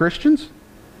who aren't Christians?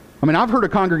 I mean, I've heard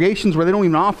of congregations where they don't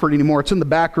even offer it anymore. It's in the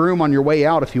back room on your way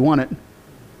out if you want it.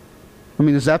 I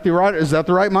mean, is that the right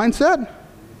mindset?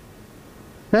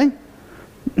 Okay?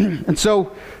 And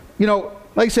so, you know,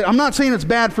 like I said, I'm not saying it's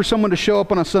bad for someone to show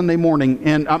up on a Sunday morning.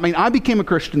 And I mean, I became a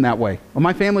Christian that way.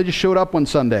 My family just showed up one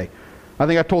Sunday. I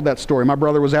think I told that story. My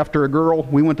brother was after a girl.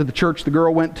 We went to the church the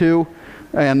girl went to.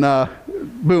 And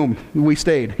boom, we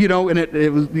stayed. You know, and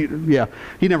it was, yeah,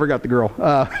 he never got the girl.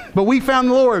 But we found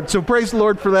the Lord, so praise the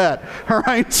Lord for that. All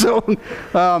right, so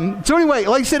anyway,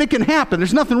 like I said, it can happen.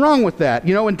 There's nothing wrong with that,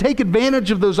 you know, and take advantage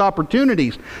of those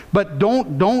opportunities. But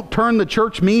don't turn the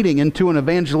church meeting into an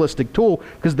evangelistic tool,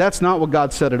 because that's not what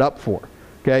God set it up for,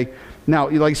 okay? Now,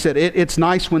 like I said, it's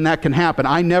nice when that can happen.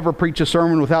 I never preach a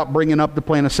sermon without bringing up the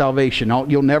plan of salvation.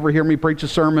 You'll never hear me preach a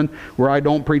sermon where I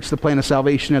don't preach the plan of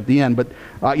salvation at the end. But,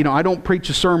 you know, I don't preach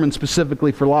a sermon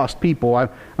specifically for lost people.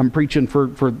 I'm preaching for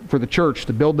the church,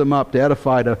 to build them up, to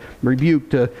edify, to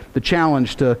rebuke, to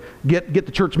challenge, to get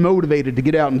the church motivated to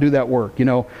get out and do that work, you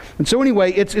know. And so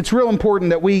anyway, it's real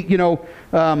important that we, you know,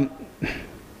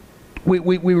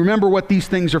 we remember what these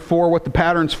things are for, what the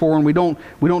pattern's for, and we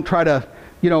don't try to,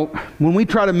 you know, when we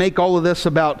try to make all of this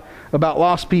about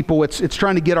lost people, it's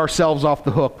trying to get ourselves off the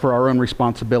hook for our own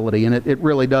responsibility, and it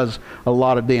really does a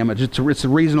lot of damage. It's the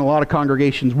reason a lot of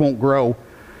congregations won't grow,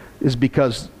 is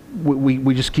because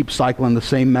we just keep cycling the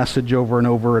same message over and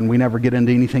over, and we never get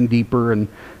into anything deeper. And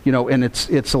you know, and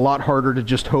it's a lot harder to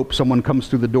just hope someone comes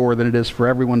through the door than it is for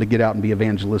everyone to get out and be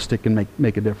evangelistic and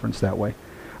make a difference that way.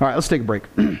 All right, let's take a break.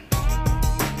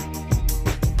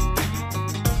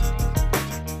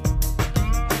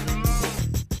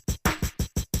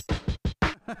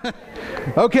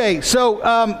 Okay, so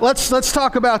let's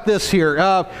talk about this here.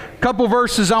 A couple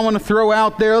verses I want to throw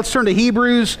out there. Let's turn to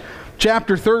Hebrews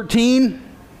chapter 13,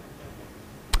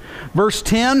 verse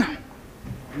 10.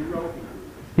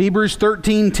 Hebrews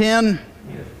 13:10.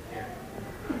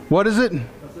 What is it?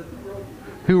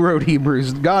 Who wrote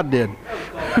Hebrews? God did.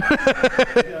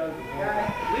 At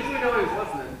least we know he was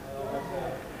listening.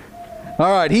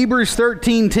 All right, Hebrews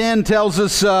 13:10 tells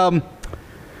us,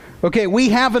 okay, we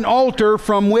have an altar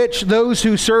from which those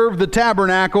who serve the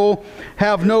tabernacle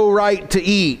have no right to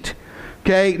eat.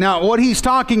 Okay, now what he's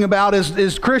talking about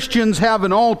is Christians have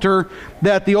an altar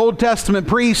that the Old Testament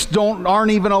priests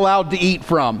aren't even allowed to eat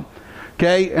from.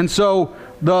 Okay, and so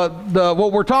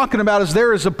what we're talking about is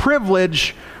there is a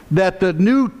privilege that the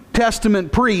New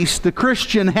Testament priest, the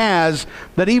Christian, has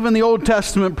that even the Old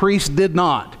Testament priest did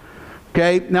not.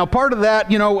 Okay, now part of that,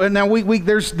 and now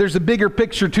there's a bigger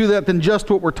picture to that than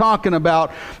just what we're talking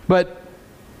about, but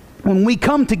when we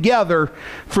come together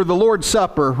for the Lord's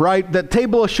Supper, right, that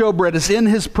table of showbread is in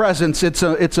His presence. It's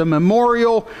a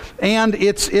memorial and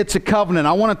it's a covenant.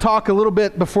 I want to talk a little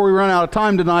bit before we run out of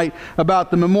time tonight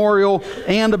about the memorial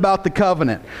and about the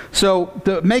covenant. So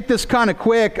to make this kind of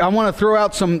quick, I want to throw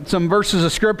out some verses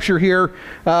of Scripture here.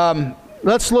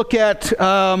 Let's look at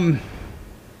 1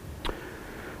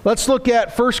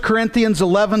 Corinthians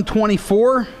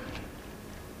 11:24.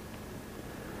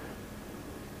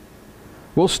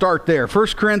 We'll start there. 1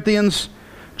 Corinthians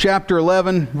chapter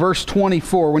 11, verse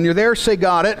 24. When you're there, say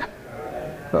got it.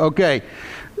 Okay.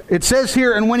 It says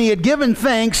here, and when he had given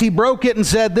thanks, he broke it and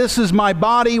said, "This is my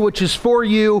body, which is for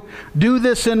you. Do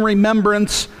this in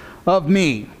remembrance of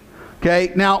me."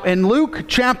 Okay. Now, in Luke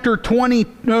chapter 20, is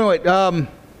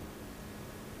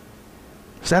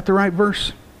that the right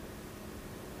verse?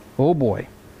 Oh boy.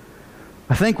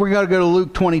 I think we got to go to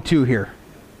Luke 22 here.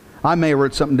 I may have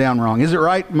wrote something down wrong. Is it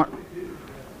right?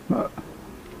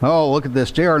 Oh, look at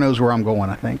this. JR knows where I'm going,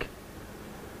 I think.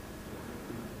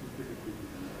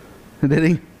 Did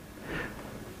he?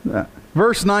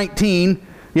 Verse 19.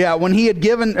 Yeah, when he had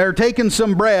taken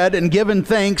some bread and given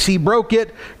thanks, he broke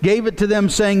it, gave it to them,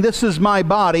 saying, "This is my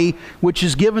body, which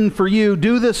is given for you.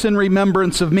 Do this in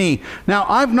remembrance of me." Now,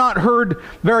 I've not heard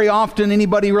very often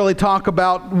anybody really talk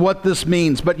about what this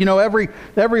means. But,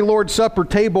 every Lord's Supper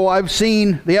table I've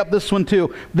seen, this one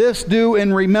too, "This do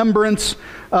in remembrance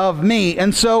of me."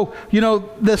 And so,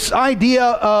 this idea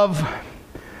of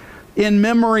in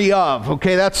memory of,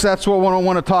 okay, that's what I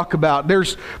want to talk about.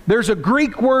 There's a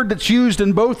Greek word that's used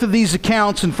in both of these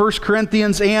accounts in 1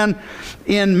 Corinthians and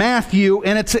in Matthew,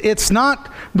 and it's not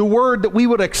the word that we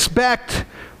would expect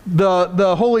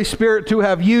the Holy Spirit to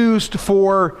have used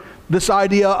for this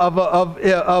idea of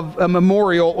a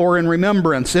memorial or in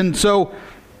remembrance. And so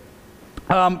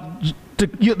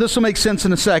this will make sense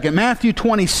in a second. Matthew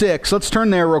 26, let's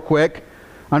turn there real quick.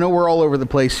 I know we're all over the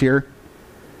place here.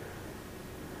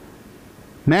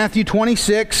 Matthew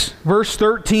 26, verse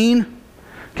 13.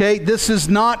 Okay, this is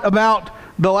not about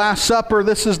the Last Supper.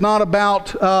 This is not about,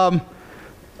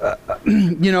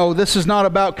 this is not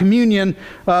about communion.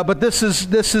 But this is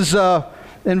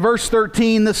in verse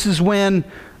 13. This is when,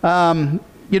 the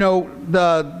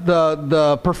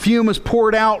perfume is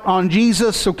poured out on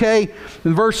Jesus. Okay,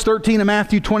 in verse 13 of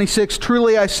Matthew 26,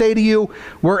 "Truly I say to you,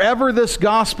 wherever this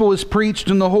gospel is preached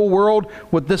in the whole world,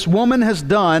 what this woman has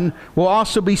done will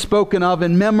also be spoken of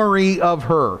in memory of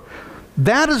her."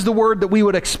 That is the word that we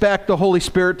would expect the Holy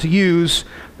Spirit to use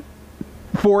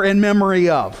for in memory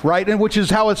of, right? And which is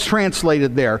how it's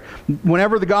translated there.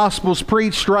 Whenever the gospel's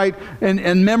preached, right,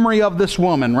 in memory of this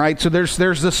woman, right? So there's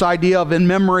this idea of in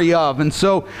memory of. And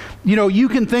so, you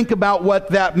can think about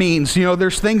what that means.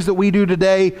 There's things that we do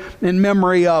today in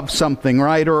memory of something,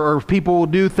 right? Or people will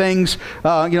do things,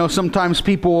 sometimes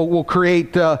people will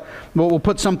create, will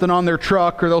put something on their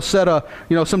truck, or they'll set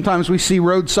sometimes we see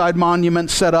roadside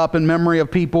monuments set up in memory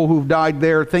of people who've died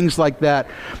there, things like that.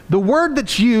 The word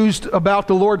that's used about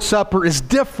the Lord's Supper is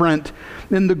different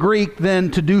in the Greek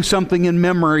than to do something in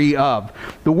memory of.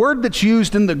 The word that's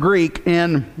used in the Greek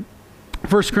in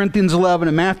 1 Corinthians 11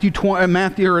 and Matthew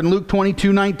or in Luke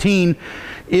 22:19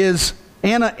 is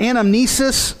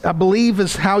anamnesis, I believe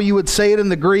is how you would say it in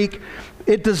the Greek.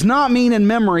 It does not mean in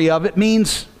memory of. It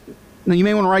means, now you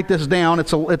may want to write this down.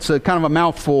 It's a kind of a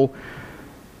mouthful.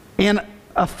 An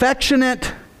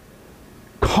affectionate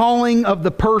calling of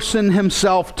the person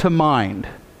himself to mind.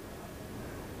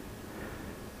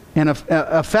 An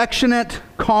affectionate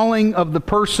calling of the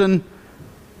person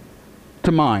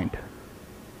to mind.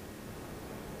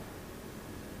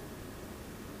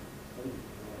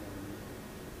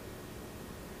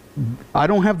 I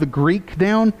don't have the Greek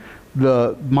down.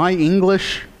 My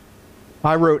English,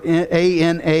 I wrote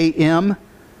ANAMNESIS.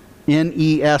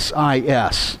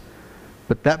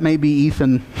 But that may be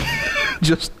Ethan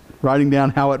just writing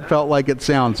down how it felt like it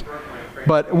sounds.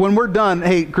 But when we're done,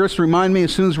 hey, Chris, remind me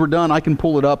as soon as we're done, I can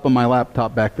pull it up on my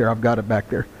laptop back there. I've got it back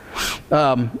there.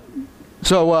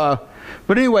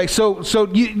 But anyway, so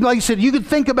you, like I said, you could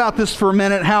think about this for a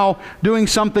minute, how doing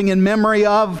something in memory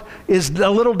of is a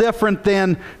little different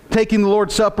than taking the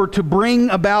Lord's Supper to bring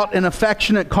about an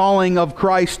affectionate calling of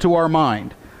Christ to our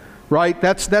mind. Right?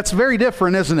 That's very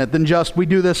different, isn't it, than just we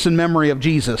do this in memory of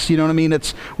Jesus. You know what I mean?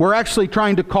 We're actually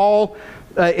trying to call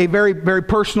a very, very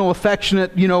personal,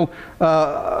 affectionate,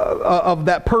 of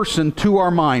that person to our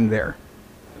mind there.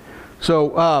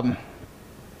 So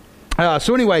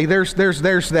anyway, there's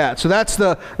that. So that's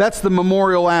the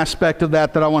memorial aspect of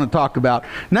that I want to talk about.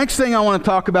 Next thing I want to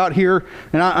talk about here,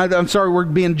 and I'm sorry we're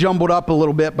being jumbled up a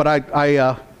little bit, but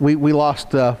we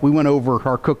went over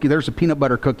our cookie. There's a peanut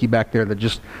butter cookie back there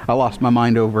that I lost my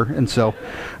mind over. And so,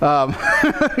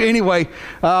 anyway,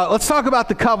 let's talk about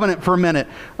the covenant for a minute.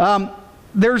 What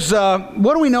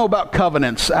do we know about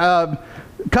covenants?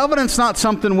 Covenant's not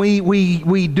something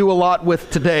we do a lot with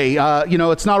today.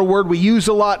 It's not a word we use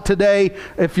a lot today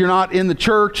if you're not in the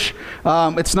church.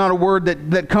 It's not a word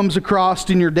that comes across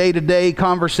in your day-to-day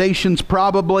conversations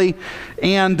probably.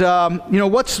 And,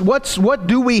 what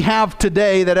do we have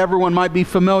today that everyone might be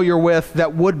familiar with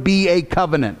that would be a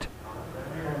covenant?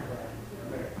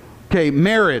 Okay,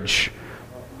 marriage.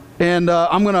 And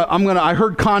I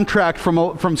heard contract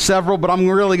from several, but I'm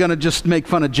really gonna just make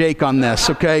fun of Jake on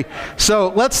this, okay? So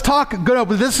let's talk.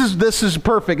 This is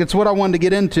perfect. It's what I wanted to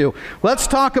get into. Let's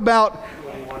talk about.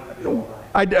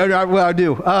 I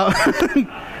do.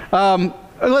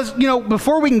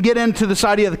 Before we can get into this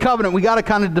idea of the covenant, we got to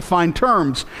kind of define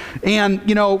terms. And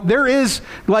there is,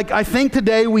 I think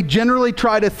today we generally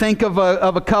try to think of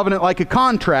a covenant like a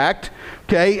contract.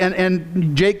 Okay,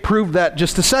 and Jake proved that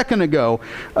just a second ago.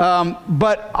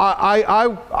 But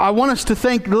I want us to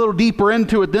think a little deeper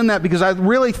into it than that, because I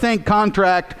really think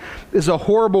contract is a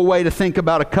horrible way to think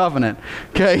about a covenant.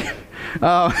 Okay,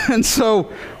 and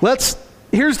so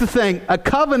here's the thing. A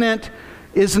covenant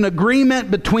is an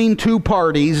agreement between two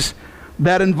parties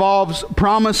that involves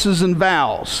promises and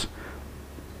vows.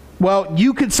 Well,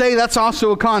 you could say that's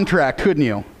also a contract, couldn't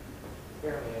you?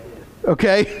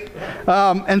 Okay,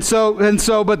 but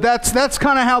that's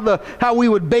kind of how we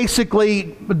would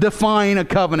basically define a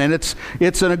covenant.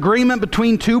 It's an agreement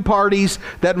between two parties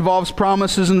that involves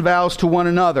promises and vows to one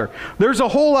another. There's a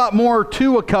whole lot more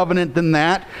to a covenant than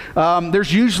that.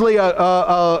 There's usually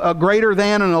a greater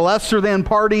than and a lesser than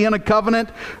party in a covenant,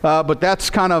 but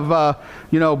that's kind of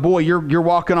boy, you're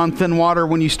walking on thin water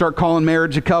when you start calling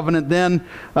marriage a covenant. Then.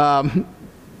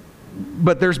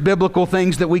 But there's biblical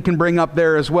things that we can bring up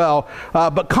there as well.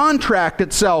 But contract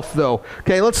itself, though.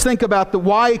 Okay, let's think about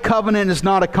why covenant is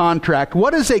not a contract.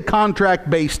 What is a contract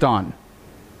based on?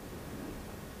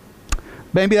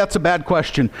 Maybe that's a bad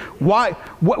question. Why?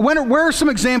 Where are some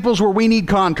examples where we need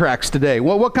contracts today?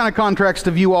 What kind of contracts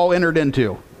have you all entered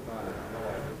into?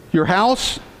 Your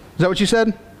house? Is that what you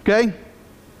said? Okay.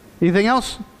 Anything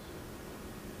else?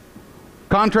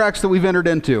 Contracts that we've entered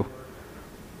into.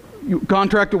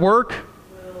 Contract at work?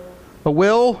 A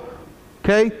will?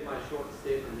 Okay. My short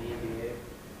stint in the NBA.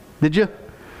 Did you?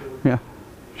 Yeah.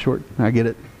 Short. I get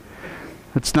it.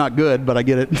 It's not good, but I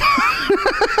get it.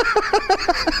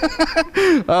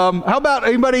 How about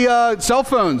anybody, cell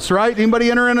phones, right? Anybody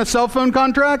enter in a cell phone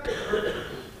contract?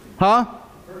 Huh?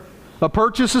 A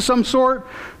purchase of some sort?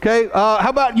 Okay. How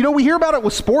about, we hear about it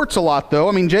with sports a lot, though.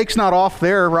 I mean, Jake's not off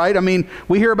there, right? I mean,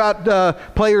 we hear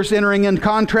about players entering in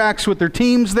contracts with their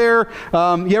teams there.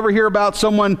 You ever hear about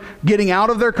someone getting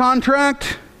out of their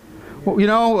contract?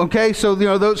 Okay,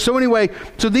 so so anyway,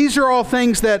 so these are all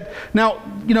things that, now,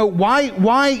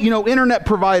 why internet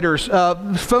providers,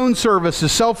 phone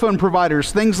services, cell phone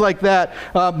providers, things like that,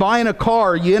 buying a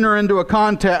car, you enter into a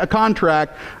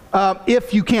contract.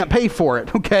 If you can't pay for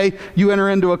it, okay, you enter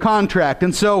into a contract.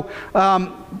 And so,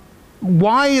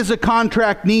 why is a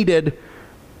contract needed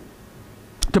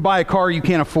to buy a car you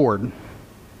can't afford?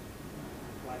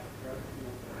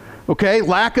 Okay,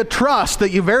 lack of trust.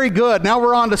 That you're very good. Now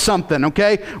we're on to something,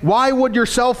 okay? Why would your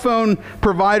cell phone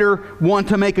provider want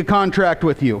to make a contract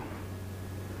with you?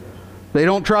 They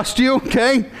don't trust you,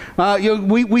 okay?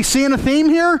 We seeing a theme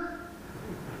here?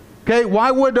 Okay, why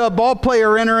would a ball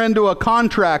player enter into a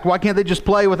contract? Why can't they just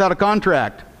play without a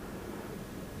contract?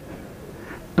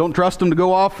 Don't trust them to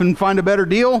go off and find a better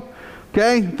deal?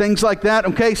 Okay, things like that.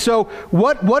 Okay, so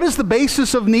what is the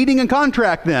basis of needing a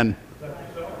contract then?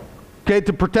 Okay,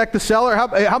 to protect the seller. How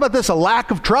about this? A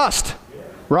lack of trust,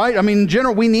 right? I mean, in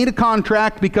general, we need a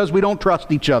contract because we don't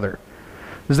trust each other.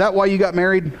 Is that why you got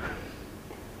married?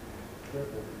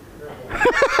 I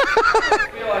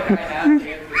feel like I have to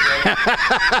answer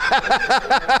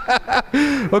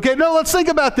Okay, no, let's think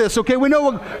about this. Okay, we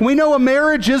know a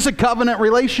marriage is a covenant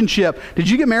relationship. Did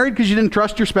you get married because you didn't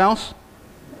trust your spouse?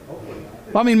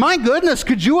 I mean, my goodness,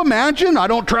 could you imagine? I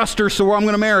don't trust her, so I'm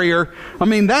going to marry her. I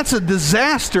mean, that's a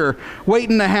disaster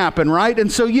waiting to happen, right? And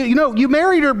so, you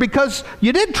married her because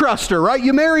you did trust her, right?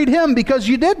 You married him because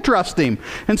you did trust him.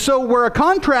 And so where a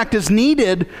contract is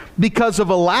needed because of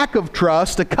a lack of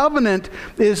trust, a covenant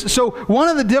is, so one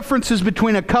of the differences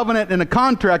between a covenant and a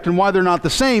contract and why they're not the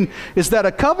same is that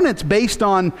a covenant's based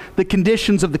on the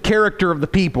conditions of the character of the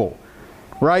people.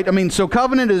 Right? I mean, so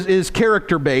covenant is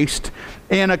character-based,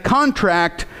 and a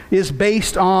contract is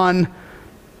based on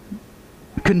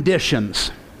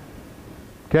conditions.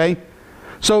 Okay?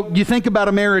 So you think about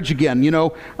a marriage again,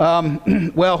 as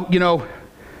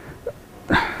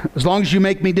long as you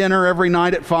make me dinner every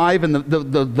night at 5, and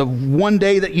the one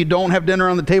day that you don't have dinner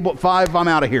on the table at 5, I'm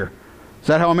out of here. Is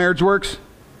that how a marriage works?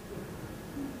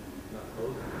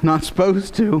 Not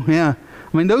supposed to, yeah.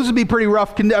 I mean, those would be pretty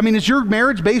rough. Is your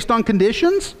marriage based on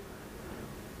conditions?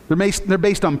 They're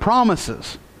based on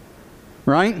promises,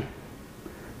 right?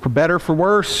 For better, for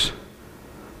worse,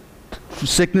 for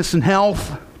sickness and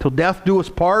health, till death do us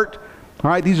part. All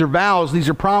right, these are vows, these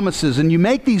are promises, and you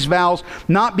make these vows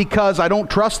not because I don't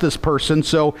trust this person,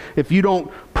 so if you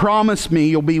don't promise me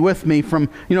you'll be with me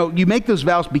you make those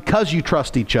vows because you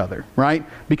trust each other, right?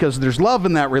 Because there's love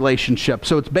in that relationship.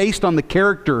 So it's based on the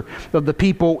character of the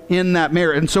people in that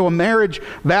marriage. And so a marriage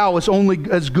vow is only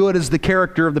as good as the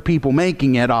character of the people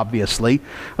making it, obviously.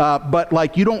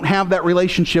 But you don't have that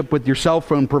relationship with your cell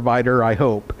phone provider, I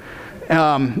hope.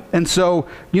 And so,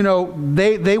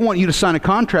 they want you to sign a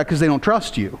contract because they don't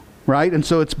trust you, right? And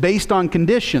so it's based on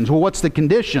conditions. Well, what's the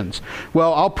conditions?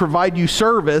 Well, I'll provide you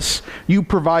service. You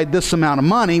provide this amount of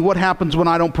money. What happens when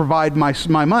I don't provide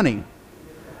my money?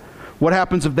 What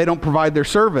happens if they don't provide their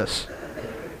service?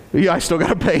 Yeah, I still got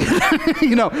to pay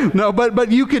it. No, but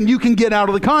you can get out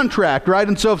of the contract, right?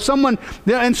 And so if someone,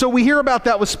 and so we hear about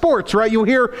that with sports, right? You'll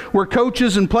hear where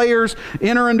coaches and players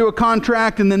enter into a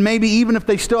contract, and then maybe even if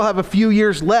they still have a few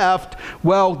years left,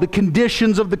 well, the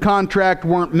conditions of the contract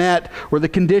weren't met, or the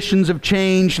conditions have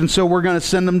changed, and so we're going to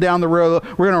send them down the road.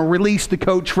 We're going to release the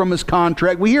coach from his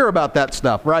contract. We hear about that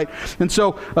stuff, right? And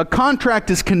so a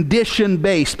contract is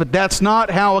condition-based, but that's not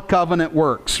how a covenant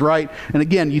works, right? And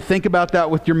again, you think about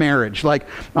that with your marriage.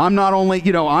 I'm not only,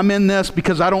 I'm in this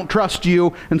because I don't trust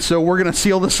you, and so we're going to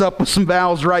seal this up with some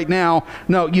vows right now.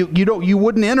 No, you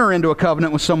wouldn't enter into a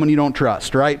covenant with someone you don't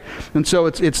trust, right? And so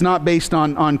it's not based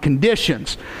on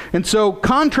conditions. And so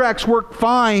contracts work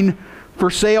fine for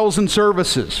sales and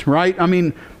services, right? I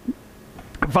mean,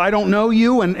 if I don't know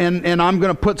you and I'm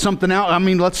going to put something out,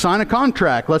 let's sign a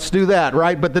contract. Let's do that,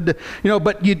 right? But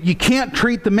you can't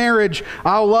treat the marriage,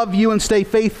 I'll love you and stay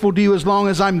faithful to you as long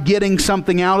as I'm getting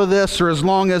something out of this, or as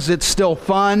long as it's still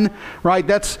fun, right?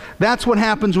 That's what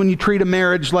happens when you treat a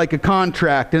marriage like a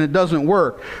contract, and it doesn't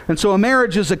work. And so a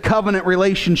marriage is a covenant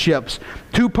relationships.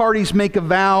 Two parties make a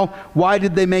vow. Why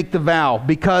did they make the vow?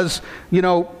 Because,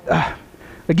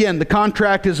 again, the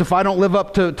contract is if I don't live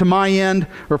up to my end,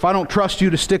 or if I don't trust you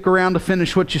to stick around to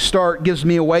finish what you start, gives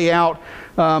me a way out.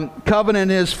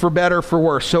 Covenant is for better, for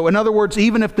worse. So in other words,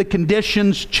 even if the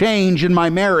conditions change in my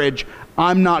marriage,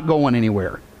 I'm not going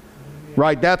anywhere.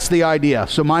 Right? That's the idea.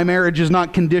 So my marriage is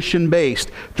not condition-based.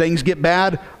 Things get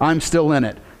bad, I'm still in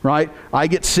it. Right? I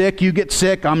get sick, you get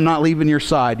sick, I'm not leaving your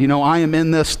side. I am in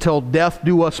this till death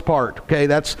do us part. Okay,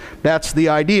 that's the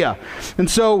idea. And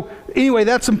so, anyway,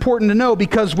 that's important to know,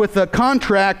 because with a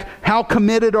contract, how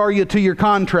committed are you to your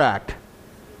contract?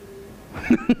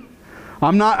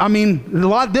 A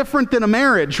lot different than a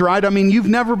marriage, right? You've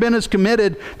never been as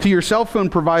committed to your cell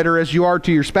phone provider as you are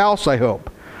to your spouse, I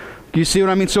hope. Do you see what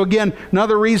I mean? So again,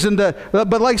 another reason to,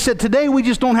 but like I said, today we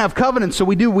just don't have covenants, so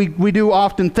we do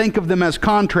often think of them as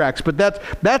contracts. But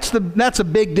that's a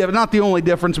big difference, not the only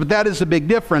difference, but that is a big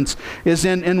difference, is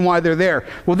in why they're there.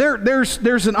 Well,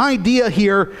 there's an idea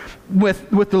here with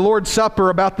the Lord's Supper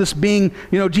about this being,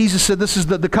 Jesus said this is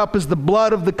the cup is the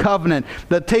blood of the covenant.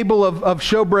 The table of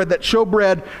showbread, that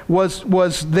showbread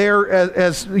was there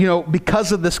as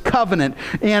because of this covenant.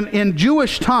 And in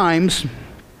Jewish times,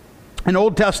 in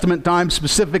Old Testament times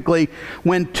specifically,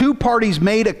 when two parties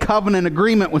made a covenant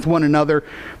agreement with one another,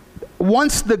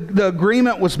 once the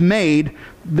agreement was made,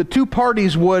 the two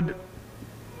parties would,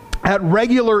 at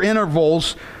regular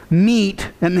intervals, meet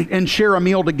and share a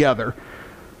meal together.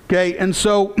 Okay, and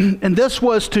this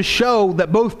was to show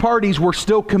that both parties were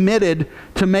still committed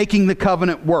to making the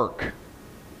covenant work.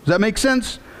 Does that make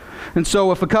sense? And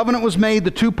so if a covenant was made,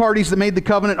 the two parties that made the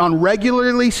covenant on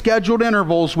regularly scheduled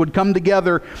intervals would come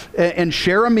together and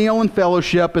share a meal and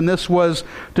fellowship, and this was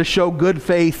to show good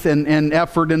faith and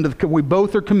effort into we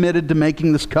both are committed to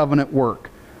making this covenant work.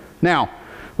 Now,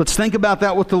 let's think about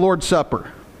that with the Lord's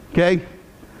Supper. Okay?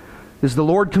 Is the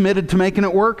Lord committed to making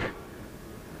it work?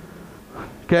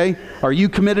 Okay? Are you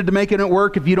committed to making it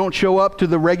work if you don't show up to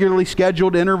the regularly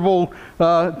scheduled interval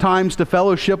times to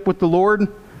fellowship with the Lord?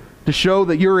 To show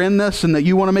that you're in this and that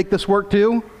you want to make this work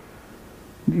too?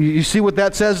 You see what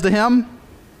that says to him?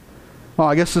 Oh,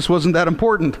 I guess this wasn't that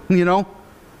important, you know?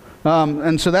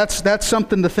 And so that's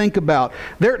something to think about.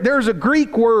 There's a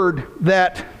Greek word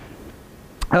that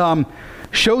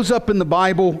shows up in the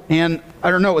Bible, and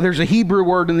I don't know, there's a Hebrew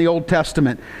word in the Old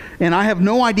Testament, and I have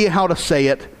no idea how to say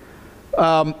it.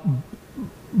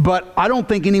 But I don't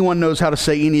think anyone knows how to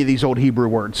say any of these old Hebrew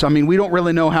words. I mean, we don't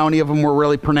really know how any of them were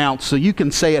really pronounced, so you can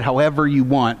say it however you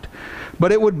want.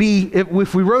 But it would be,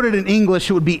 if we wrote it in English,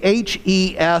 it would be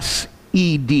H-E-S-E-D,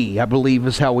 I believe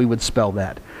is how we would spell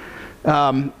that.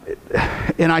 And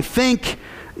I think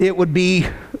it would be,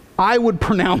 I would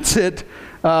pronounce it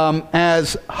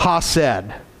as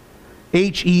Hesed.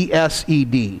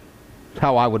 H-E-S-E-D,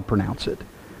 how I would pronounce it.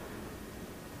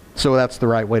 So that's the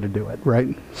right way to do it,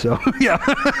 right? So, yeah.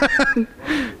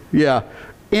 Yeah.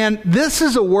 And this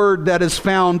is a word that is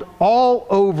found all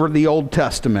over the Old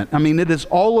Testament. I mean, it is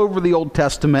all over the Old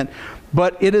Testament,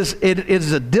 but it is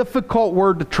a difficult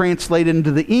word to translate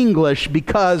into the English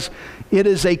because it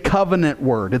is a covenant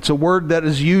word. It's a word that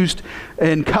is used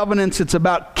in covenants. It's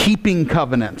about keeping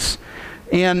covenants.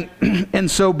 And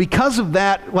so because of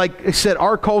that, like I said,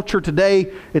 our culture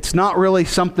today, it's not really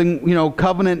something, you know,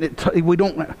 covenant. You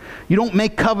don't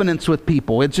make covenants with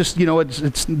people. It's just, you know,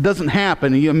 it doesn't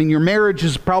happen. I mean, your marriage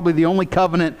is probably the only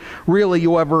covenant really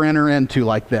you'll ever enter into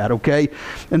like that, okay?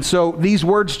 And so these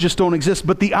words just don't exist.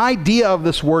 But the idea of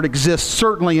this word exists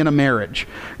certainly in a marriage.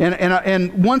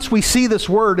 And once we see this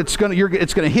word, it's gonna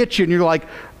hit you, and you're like,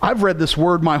 I've read this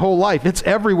word my whole life. It's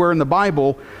everywhere in the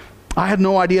Bible. I had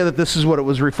no idea that this is what it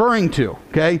was referring to,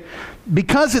 okay?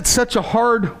 Because it's such a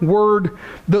hard word,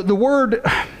 the word,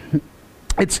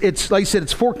 it's like I said,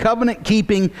 it's for covenant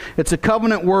keeping. It's a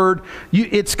covenant word.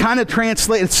 It's kind of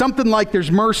translated, it's something like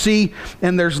there's mercy,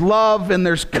 and there's love, and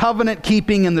there's covenant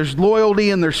keeping, and there's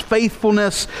loyalty, and there's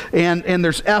faithfulness, and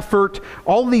there's effort.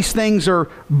 All these things are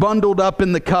bundled up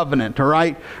in the covenant, all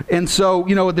right? And so,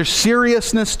 you know, there's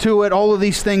seriousness to it. All of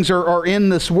these things are in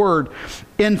this word.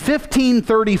 In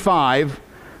 1535,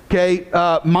 okay,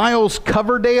 Miles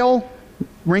Coverdale,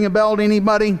 ring a bell to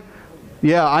anybody?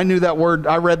 Yeah, I knew that word.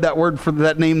 I read that word for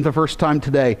that name the first time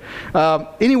today.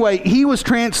 Anyway, he was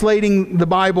translating the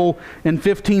Bible in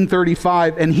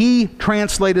 1535, and he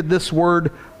translated this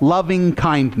word loving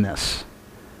kindness.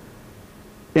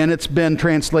 And it's been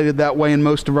translated that way in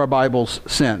most of our Bibles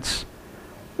since.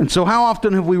 And so how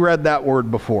often have we read that word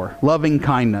before? Loving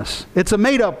kindness. It's a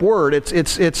made-up word.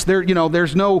 It's there, you know,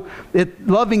 there's no,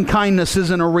 loving kindness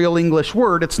isn't a real English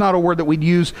word. It's not a word that we'd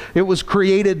use. It was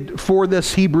created for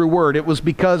this Hebrew word. It was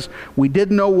because we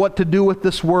didn't know what to do with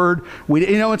this word.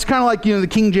 You know, it's kind of like, you know, the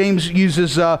King James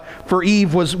uses, for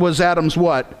Eve was Adam's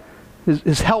what?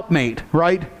 His helpmate,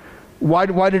 right?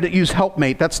 Why did it use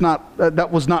helpmate? That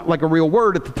was not like a real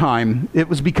word at the time. It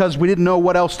was because we didn't know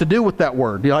what else to do with that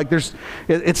word. You know, like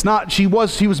he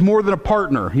was more than a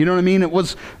partner. You know what I mean? It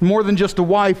was more than just a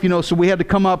wife, you know, so we had to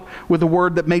come up with a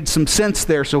word that made some sense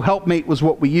there. So helpmate was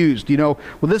what we used, you know.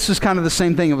 Well, this is kind of the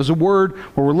same thing. It was a word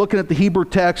where we're looking at the Hebrew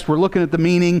text, we're looking at the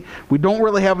meaning. We don't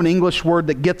really have an English word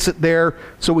that gets it there,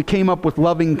 so we came up with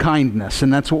loving kindness,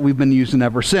 and that's what we've been using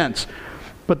ever since.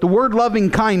 But the word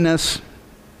loving kindness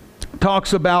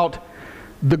talks about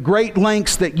the great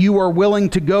lengths that you are willing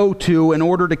to go to in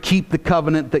order to keep the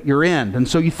covenant that you're in. And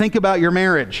so you think about your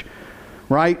marriage,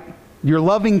 right? Your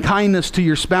loving kindness to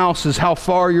your spouse is how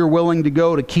far you're willing to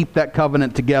go to keep that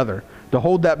covenant together, to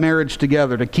hold that marriage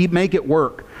together, to make it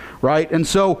work, right? And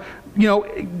so, you know,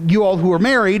 you all who are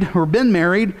married, or been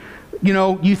married, you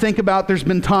know, you think about, there's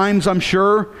been times, I'm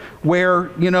sure, where,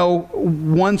 you know,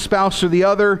 one spouse or the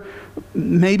other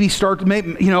maybe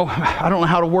you know, I don't know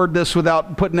how to word this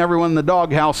without putting everyone in the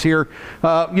doghouse here,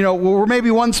 you know, where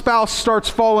maybe one spouse starts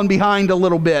falling behind a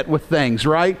little bit with things,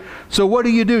 right? So what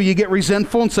do? You get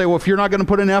resentful and say, well, if you're not going to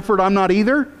put in effort, I'm not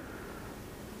either?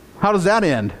 How does that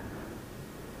end?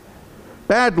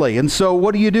 badly. And so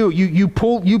what do? You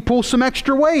pull some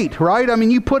extra weight, right? I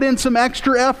mean, you put in some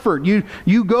extra effort.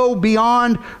 You go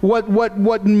beyond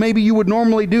what maybe you would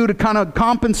normally do to kind of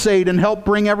compensate and help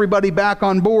bring everybody back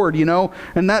on board, you know?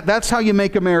 And that's how you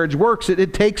make a marriage work.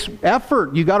 It takes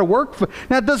effort. You got to work for.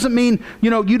 Now, that doesn't mean, you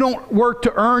don't work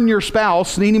to earn your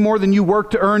spouse any more than you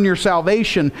work to earn your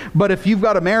salvation. But if you've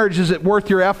got a marriage, is it worth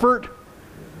your effort?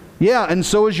 Yeah, and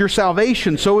so is your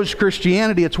salvation, so is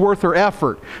Christianity. It's worth our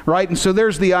effort, right? And so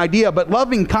there's the idea. But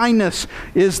loving kindness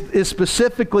is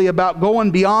specifically about going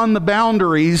beyond the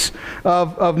boundaries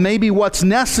of maybe what's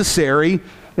necessary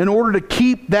in order to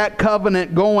keep that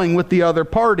covenant going with the other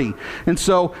party. And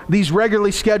so these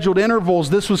regularly scheduled intervals,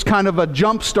 this was kind of a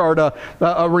jump start,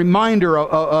 a reminder,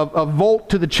 a volt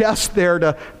to the chest there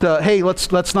to hey,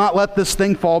 let's not let this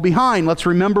thing fall behind. Let's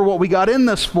remember what we got in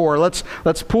this for. Let's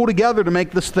pull together to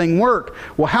make this thing work.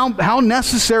 Well, how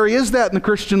necessary is that in the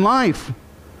Christian life?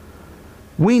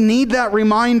 We need that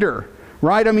reminder.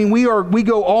 Right? I mean, we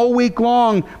go all week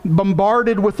long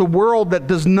bombarded with a world that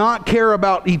does not care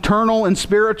about eternal and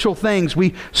spiritual things.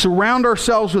 We surround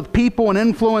ourselves with people and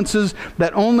influences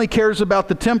that only cares about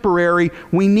the temporary.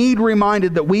 We need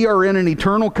reminded that we are in an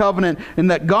eternal covenant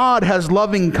and that God has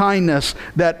loving kindness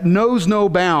that knows no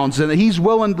bounds, and that He's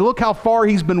willing to look how far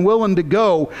He's been willing to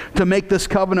go to make this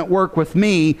covenant work with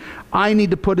me. I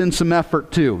need to put in some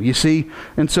effort too, you see?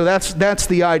 And so that's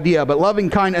the idea. But loving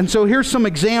kindness. And so here's some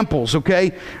examples,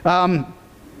 okay?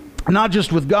 Not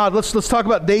just with God. Let's talk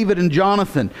about David and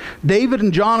Jonathan. David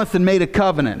and Jonathan made a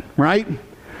covenant, right?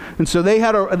 And so they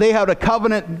had a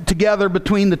covenant together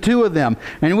between the two of them.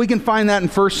 And we can find that in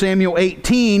 1 Samuel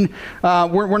 18.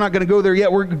 We're not going to go there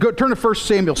yet. Turn to 1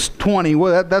 Samuel 20.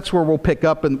 Well, that's where we'll pick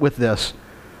up with this.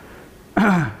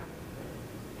 1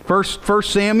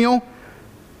 Samuel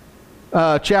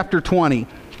chapter 20.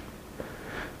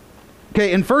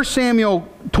 Okay, in 1 Samuel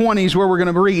 20 is where we're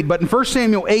going to read, but in 1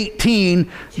 Samuel 18,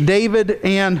 David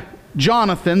and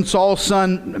Jonathan, Saul's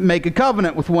son, make a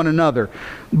covenant with one another.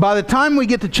 By the time we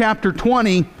get to chapter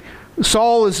 20,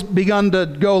 Saul has begun to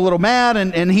go a little mad,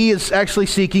 and he is actually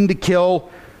seeking to kill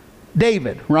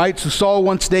David, right? So Saul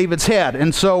wants David's head.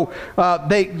 And so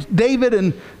David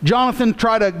and Jonathan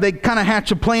they kind of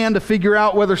hatch a plan to figure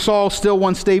out whether Saul still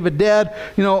wants David dead.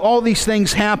 All these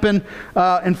things happen.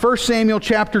 In 1 Samuel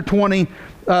chapter 20,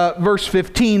 verse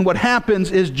 15, what happens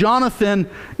is Jonathan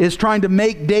is trying to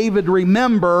make David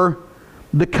remember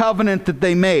the covenant that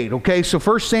they made. Okay, so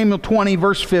 1 Samuel 20,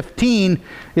 verse 15,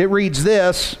 it reads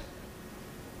this: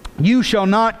 "You shall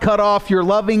not cut off your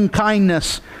loving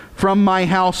kindness from my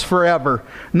house forever,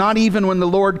 not even when the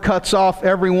Lord cuts off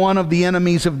every one of the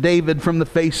enemies of David from the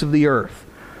face of the earth."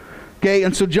 Okay,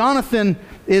 and so Jonathan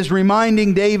is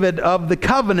reminding David of the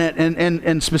covenant,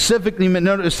 and specifically,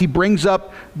 notice he brings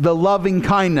up the loving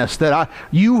kindness, that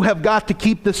you have got to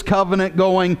keep this covenant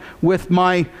going with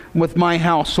my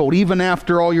household. Even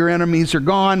after all your enemies are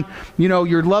gone,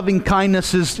 your loving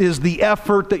kindness is the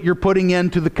effort that you're putting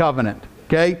into the covenant.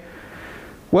 Okay?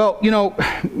 Well,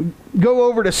 go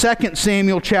over to 2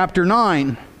 Samuel chapter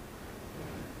 9.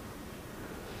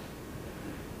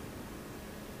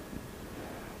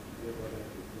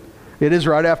 It is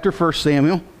right after 1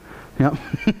 Samuel. Yep.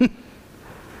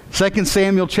 2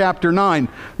 Samuel chapter 9.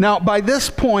 Now, by this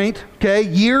point, okay,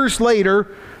 years later,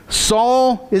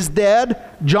 Saul is dead.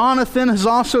 Jonathan has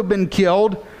also been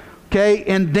killed. Okay,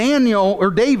 and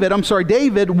David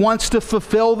wants to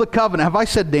fulfill the covenant. Have I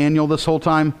said Daniel this whole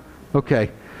time? Okay.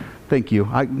 Thank you.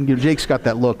 Jake's got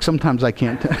that look. Sometimes I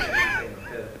can't.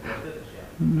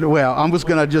 Well, I was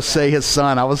going to just say his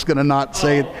son. I was going to not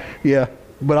say it. Yeah,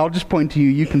 but I'll just point to you.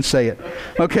 You can say it.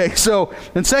 Okay, so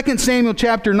in 2 Samuel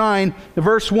chapter 9,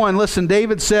 verse 1, listen,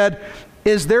 David said,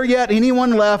 "Is there yet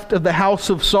anyone left of the house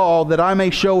of Saul that I may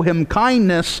show him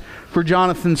kindness for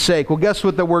Jonathan's sake?" Well, guess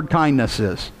what the word kindness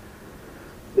is?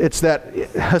 It's that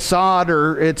hesed,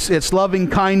 or it's loving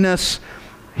kindness.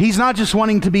 He's not just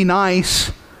wanting to be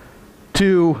nice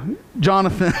to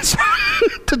Jonathan's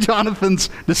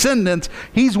descendants.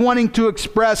 He's wanting to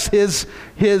express his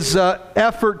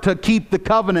effort to keep the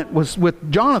covenant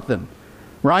with Jonathan,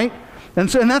 right? And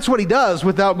that's what he does.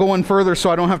 Without going further,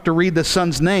 so I don't have to read the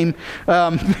son's name.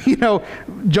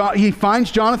 He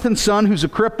finds Jonathan's son, who's a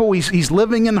cripple. He's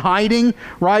living in hiding,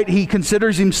 right? He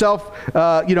considers himself,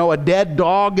 a dead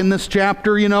dog in this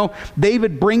chapter.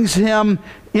 David brings him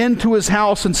into his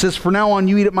house and says, "From now on,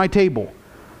 you eat at my table."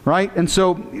 Right? And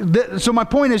so my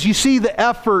point is, you see the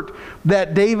effort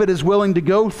that David is willing to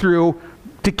go through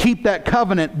to keep that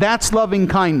covenant. That's loving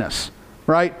kindness.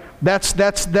 right? That's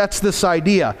this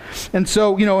idea. And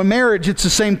so, in marriage, it's the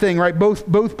same thing, right?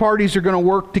 Both parties are going to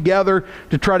work together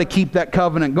to try to keep that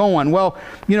covenant going. Well,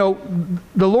 the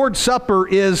Lord's Supper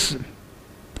is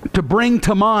to bring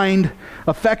to mind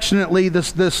affectionately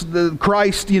the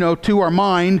Christ, to our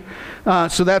mind.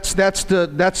 So that's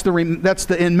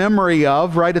the in memory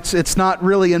of, right? It's not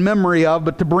really in memory of,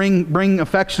 but to bring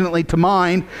affectionately to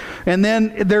mind. And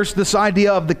then there's this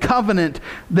idea of the covenant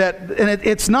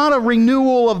it's not a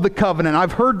renewal of the covenant.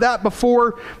 I've heard that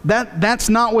before. That's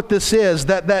not what this is.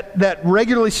 That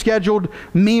regularly scheduled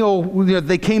meal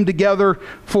they came together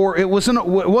for. It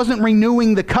wasn't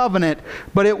renewing the covenant,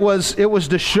 but it was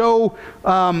to show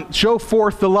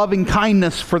forth the loving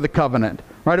kindness for the covenant.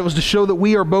 Right? It was to show that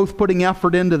we are both putting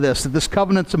effort into this, that this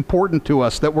covenant's important to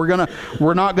us, that we're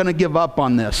not gonna give up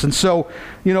on this. And so,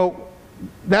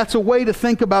 that's a way to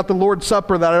think about the Lord's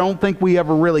Supper that I don't think we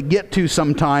ever really get to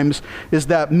sometimes, is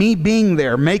that me being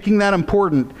there, making that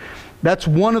important. That's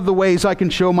one of the ways I can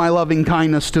show my loving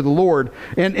kindness to the Lord.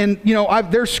 And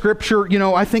there's scripture,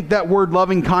 I think that word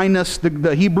loving kindness,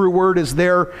 the Hebrew word is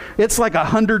there. It's like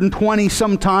 120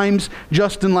 sometimes,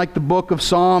 just in like the book of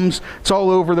Psalms. It's all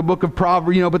over the book of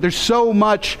Proverbs, but there's so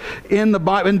much in the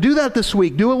Bible. And do that this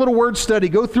week. Do a little word study.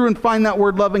 Go through and find that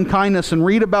word loving kindness and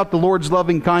read about the Lord's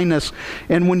loving kindness.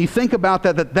 And when you think about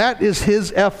that is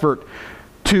His effort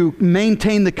to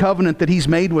maintain the covenant that He's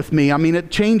made with me. I mean,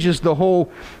 it changes the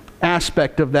whole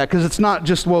aspect of that, because it's not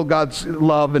just, God's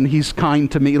love and He's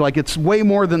kind to me. Like, it's way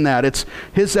more than that. It's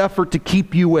His effort to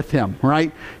keep you with Him,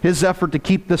 right? His effort to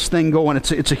keep this thing going.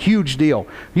 It's a huge deal.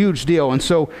 And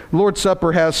so Lord's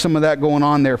Supper has some of that going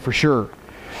on there for sure.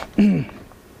 I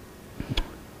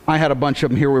had a bunch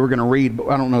of them here we were going to read, but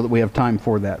I don't know that we have time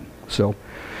for that. So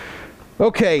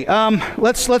okay,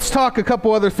 let's talk a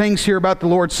couple other things here about the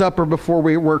Lord's Supper before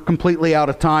we're completely out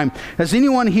of time. Has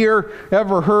anyone here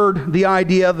ever heard the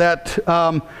idea that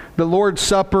the Lord's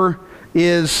Supper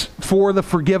is for the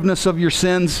forgiveness of your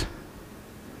sins?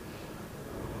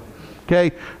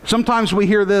 Okay, sometimes we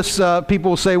hear this, people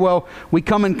will say, well, we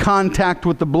come in contact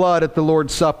with the blood at the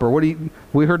Lord's Supper.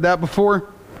 We heard that before?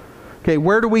 Okay,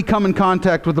 where do we come in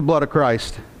contact with the blood of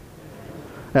Christ?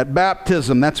 At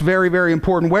baptism. That's very, very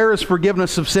important. Where is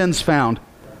forgiveness of sins found?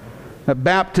 At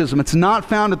baptism. It's not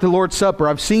found at the Lord's Supper.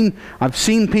 I've seen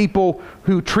people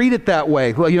who treat it that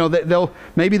way. Well,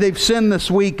 maybe they've sinned this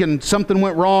week and something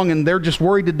went wrong and they're just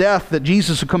worried to death that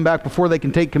Jesus will come back before they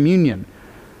can take communion.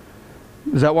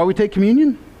 Is that why we take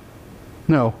communion?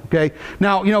 No. Okay.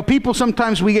 Now, people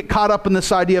sometimes we get caught up in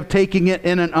this idea of taking it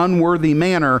in an unworthy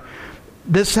manner.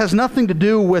 This has nothing to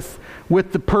do with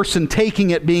the person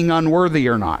taking it being unworthy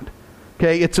or not.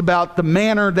 Okay, it's about the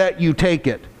manner that you take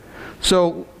it.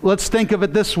 So let's think of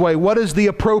it this way. What is the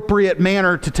appropriate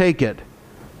manner to take it?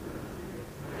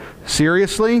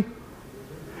 Seriously?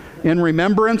 In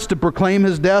remembrance, to proclaim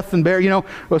His death and bear,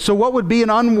 so what would be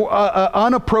an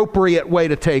unappropriate way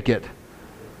to take it?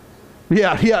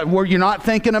 Yeah, where you're not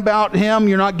thinking about Him,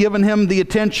 you're not giving Him the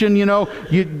attention, you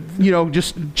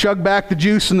just chug back the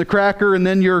juice and the cracker, and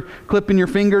then you're clipping your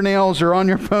fingernails or on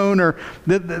your phone, or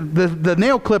the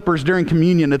nail clippers during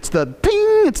communion. It's the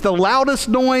ping, it's the loudest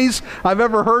noise I've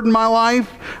ever heard in my life.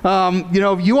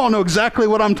 You all know exactly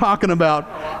what I'm talking about.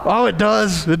 Oh, it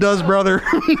does, brother.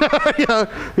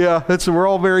 yeah. We're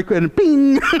all very quick, and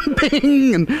ping,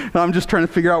 ping, and I'm just trying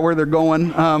to figure out where they're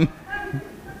going.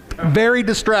 Very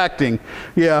distracting.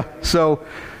 Yeah. So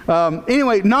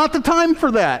anyway, not the time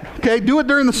for that. Okay, do it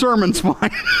during the sermon's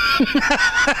fine,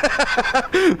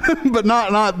 but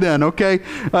not then. Okay.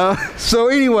 So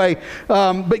anyway,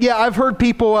 but yeah, I've heard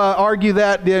people argue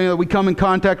that we come in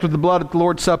contact with the blood at the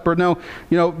Lord's Supper. No,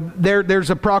 there's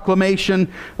a proclamation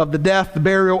of the death, the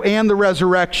burial, and the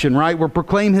resurrection. Right? We're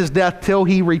proclaiming His death till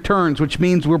He returns, which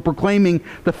means we're proclaiming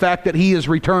the fact that He is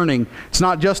returning. It's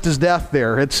not just His death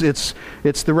there. It's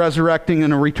the resurrecting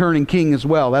and a returning King as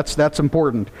well. That's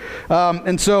important.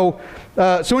 So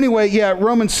anyway, yeah,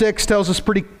 Romans 6 tells us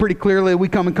pretty clearly we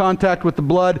come in contact with the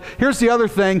blood. Here's the other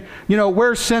thing,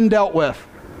 where's sin dealt with?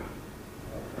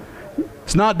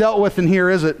 It's not dealt with in here,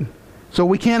 is it? So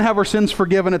we can't have our sins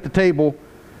forgiven at the table.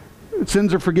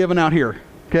 Sins are forgiven out here,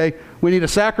 okay? We need a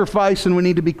sacrifice and we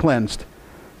need to be cleansed.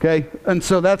 Okay, and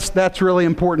so that's really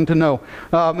important to know.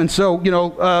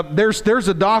 There's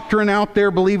a doctrine out there,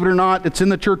 believe it or not, it's in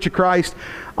the Church of Christ.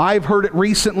 I've heard it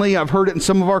recently. I've heard it in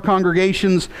some of our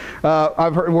congregations.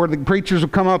 I've heard where the preachers will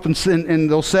come up and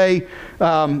they'll say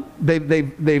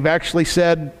they've actually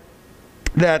said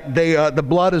that the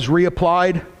blood is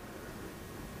reapplied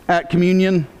at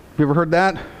communion. Have you ever heard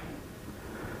that?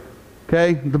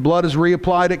 Okay, the blood is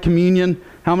reapplied at communion.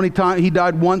 How many times? He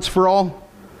died once for all.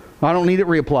 I don't need it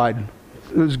reapplied.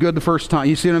 It was good the first time.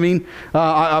 You see what I mean?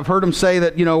 I've heard him say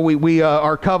that, we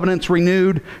our covenant's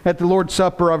renewed at the Lord's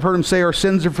Supper. I've heard him say our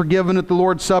sins are forgiven at the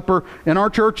Lord's Supper. In our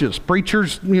churches,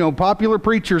 preachers, popular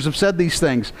preachers have said these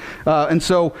things. And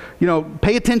so,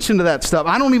 pay attention to that stuff.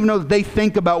 I don't even know that they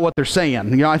think about what they're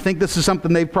saying. I think this is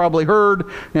something they've probably heard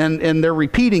and they're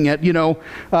repeating it,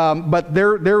 but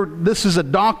this is a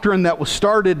doctrine that was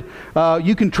started.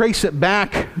 You can trace it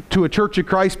back to a Church of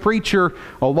Christ preacher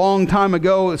a long time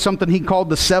ago. It's something he called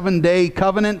the 7-day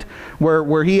covenant,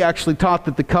 where he actually taught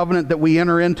that the covenant that we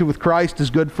enter into with Christ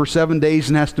is good for 7 days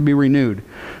and has to be renewed.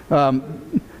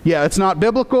 Yeah, it's not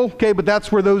biblical, okay, but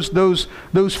that's where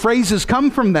those phrases come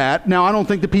from. That now, I don't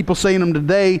think the people saying them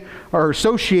today are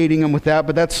associating them with that,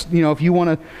 but that's if you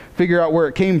want to figure out where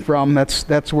it came from,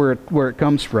 that's where it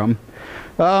comes from.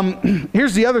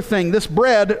 Here's the other thing: this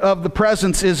bread of the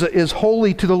presence is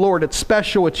holy to the Lord. It's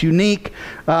special. It's unique.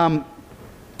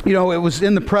 It was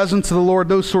in the presence of the Lord,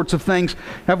 those sorts of things.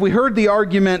 Have we heard the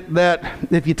argument that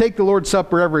if you take the Lord's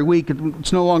Supper every week,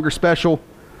 it's no longer special?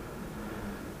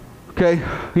 Okay,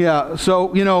 yeah,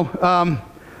 so,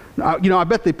 I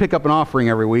bet they pick up an offering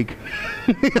every week.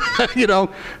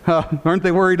 Aren't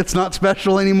they worried it's not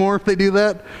special anymore if they do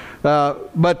that?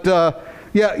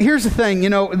 Yeah, here's the thing,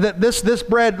 that this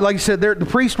bread, like I said, the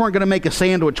priests weren't going to make a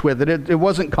sandwich with it. It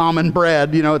wasn't common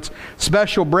bread, it's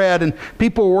special bread, and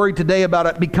people are worried today about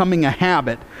it becoming a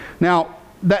habit. Now,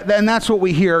 and that's what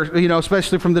we hear,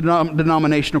 especially from the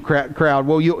denominational crowd.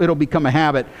 Well, it'll become a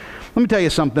habit. Let me tell you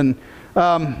something.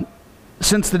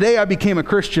 Since the day I became a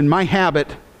Christian, my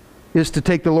habit is to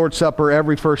take the Lord's Supper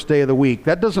every first day of the week.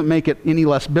 That doesn't make it any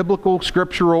less biblical,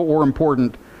 scriptural, or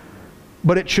important,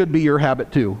 but it should be your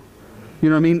habit too. You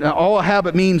know what I mean? All a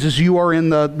habit means is you are in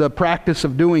the practice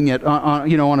of doing it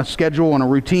on a schedule, on a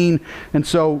routine. And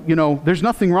so, there's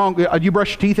nothing wrong. Do you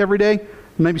brush your teeth every day?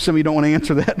 Maybe some of you don't want to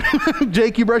answer that.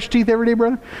 Jake, you brush your teeth every day,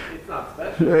 brother? It's not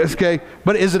special. Okay.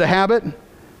 But is it a habit?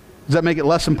 Does that make it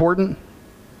less important?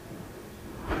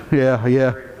 Yeah.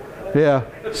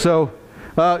 So,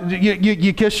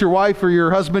 you kiss your wife or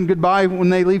your husband goodbye when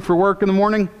they leave for work in the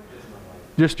morning?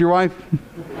 Just your wife?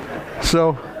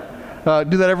 So,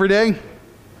 do that every day?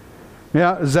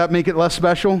 Yeah, does that make it less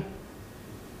special?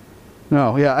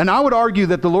 No, yeah. And I would argue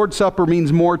that the Lord's Supper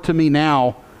means more to me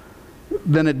now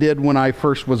than it did when I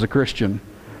first was a Christian.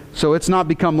 So it's not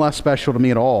become less special to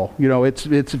me at all. It's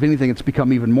if anything, it's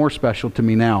become even more special to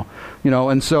me now.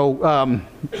 And so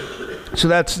so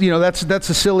that's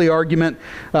a silly argument.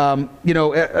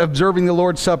 Observing the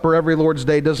Lord's Supper every Lord's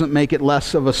Day doesn't make it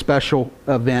less of a special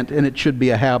event, and it should be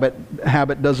a habit.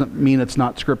 Habit doesn't mean it's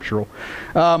not scriptural.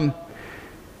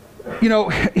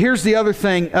 Here's the other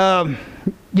thing.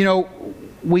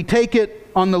 We take it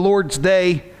on the Lord's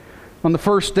Day, on the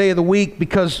first day of the week,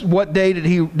 because what day did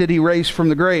he raise from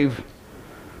the grave?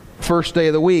 First day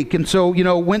of the week. And so,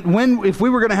 when if we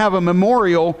were going to have a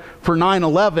memorial for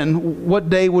 9/11, what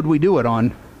day would we do it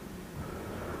on?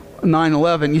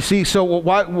 9/11. You see, so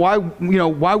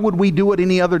why would we do it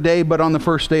any other day but on the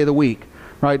first day of the week?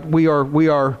 Right? We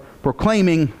are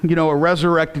proclaiming, a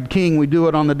resurrected king. We do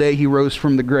it on the day he rose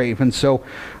from the grave. And so,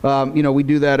 we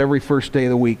do that every first day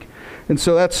of the week. And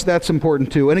so that's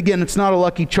important too. And again, it's not a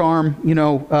lucky charm.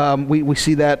 We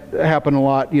see that happen a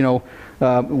lot. It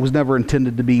was never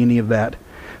intended to be any of that.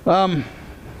 I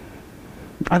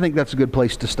think that's a good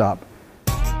place to stop.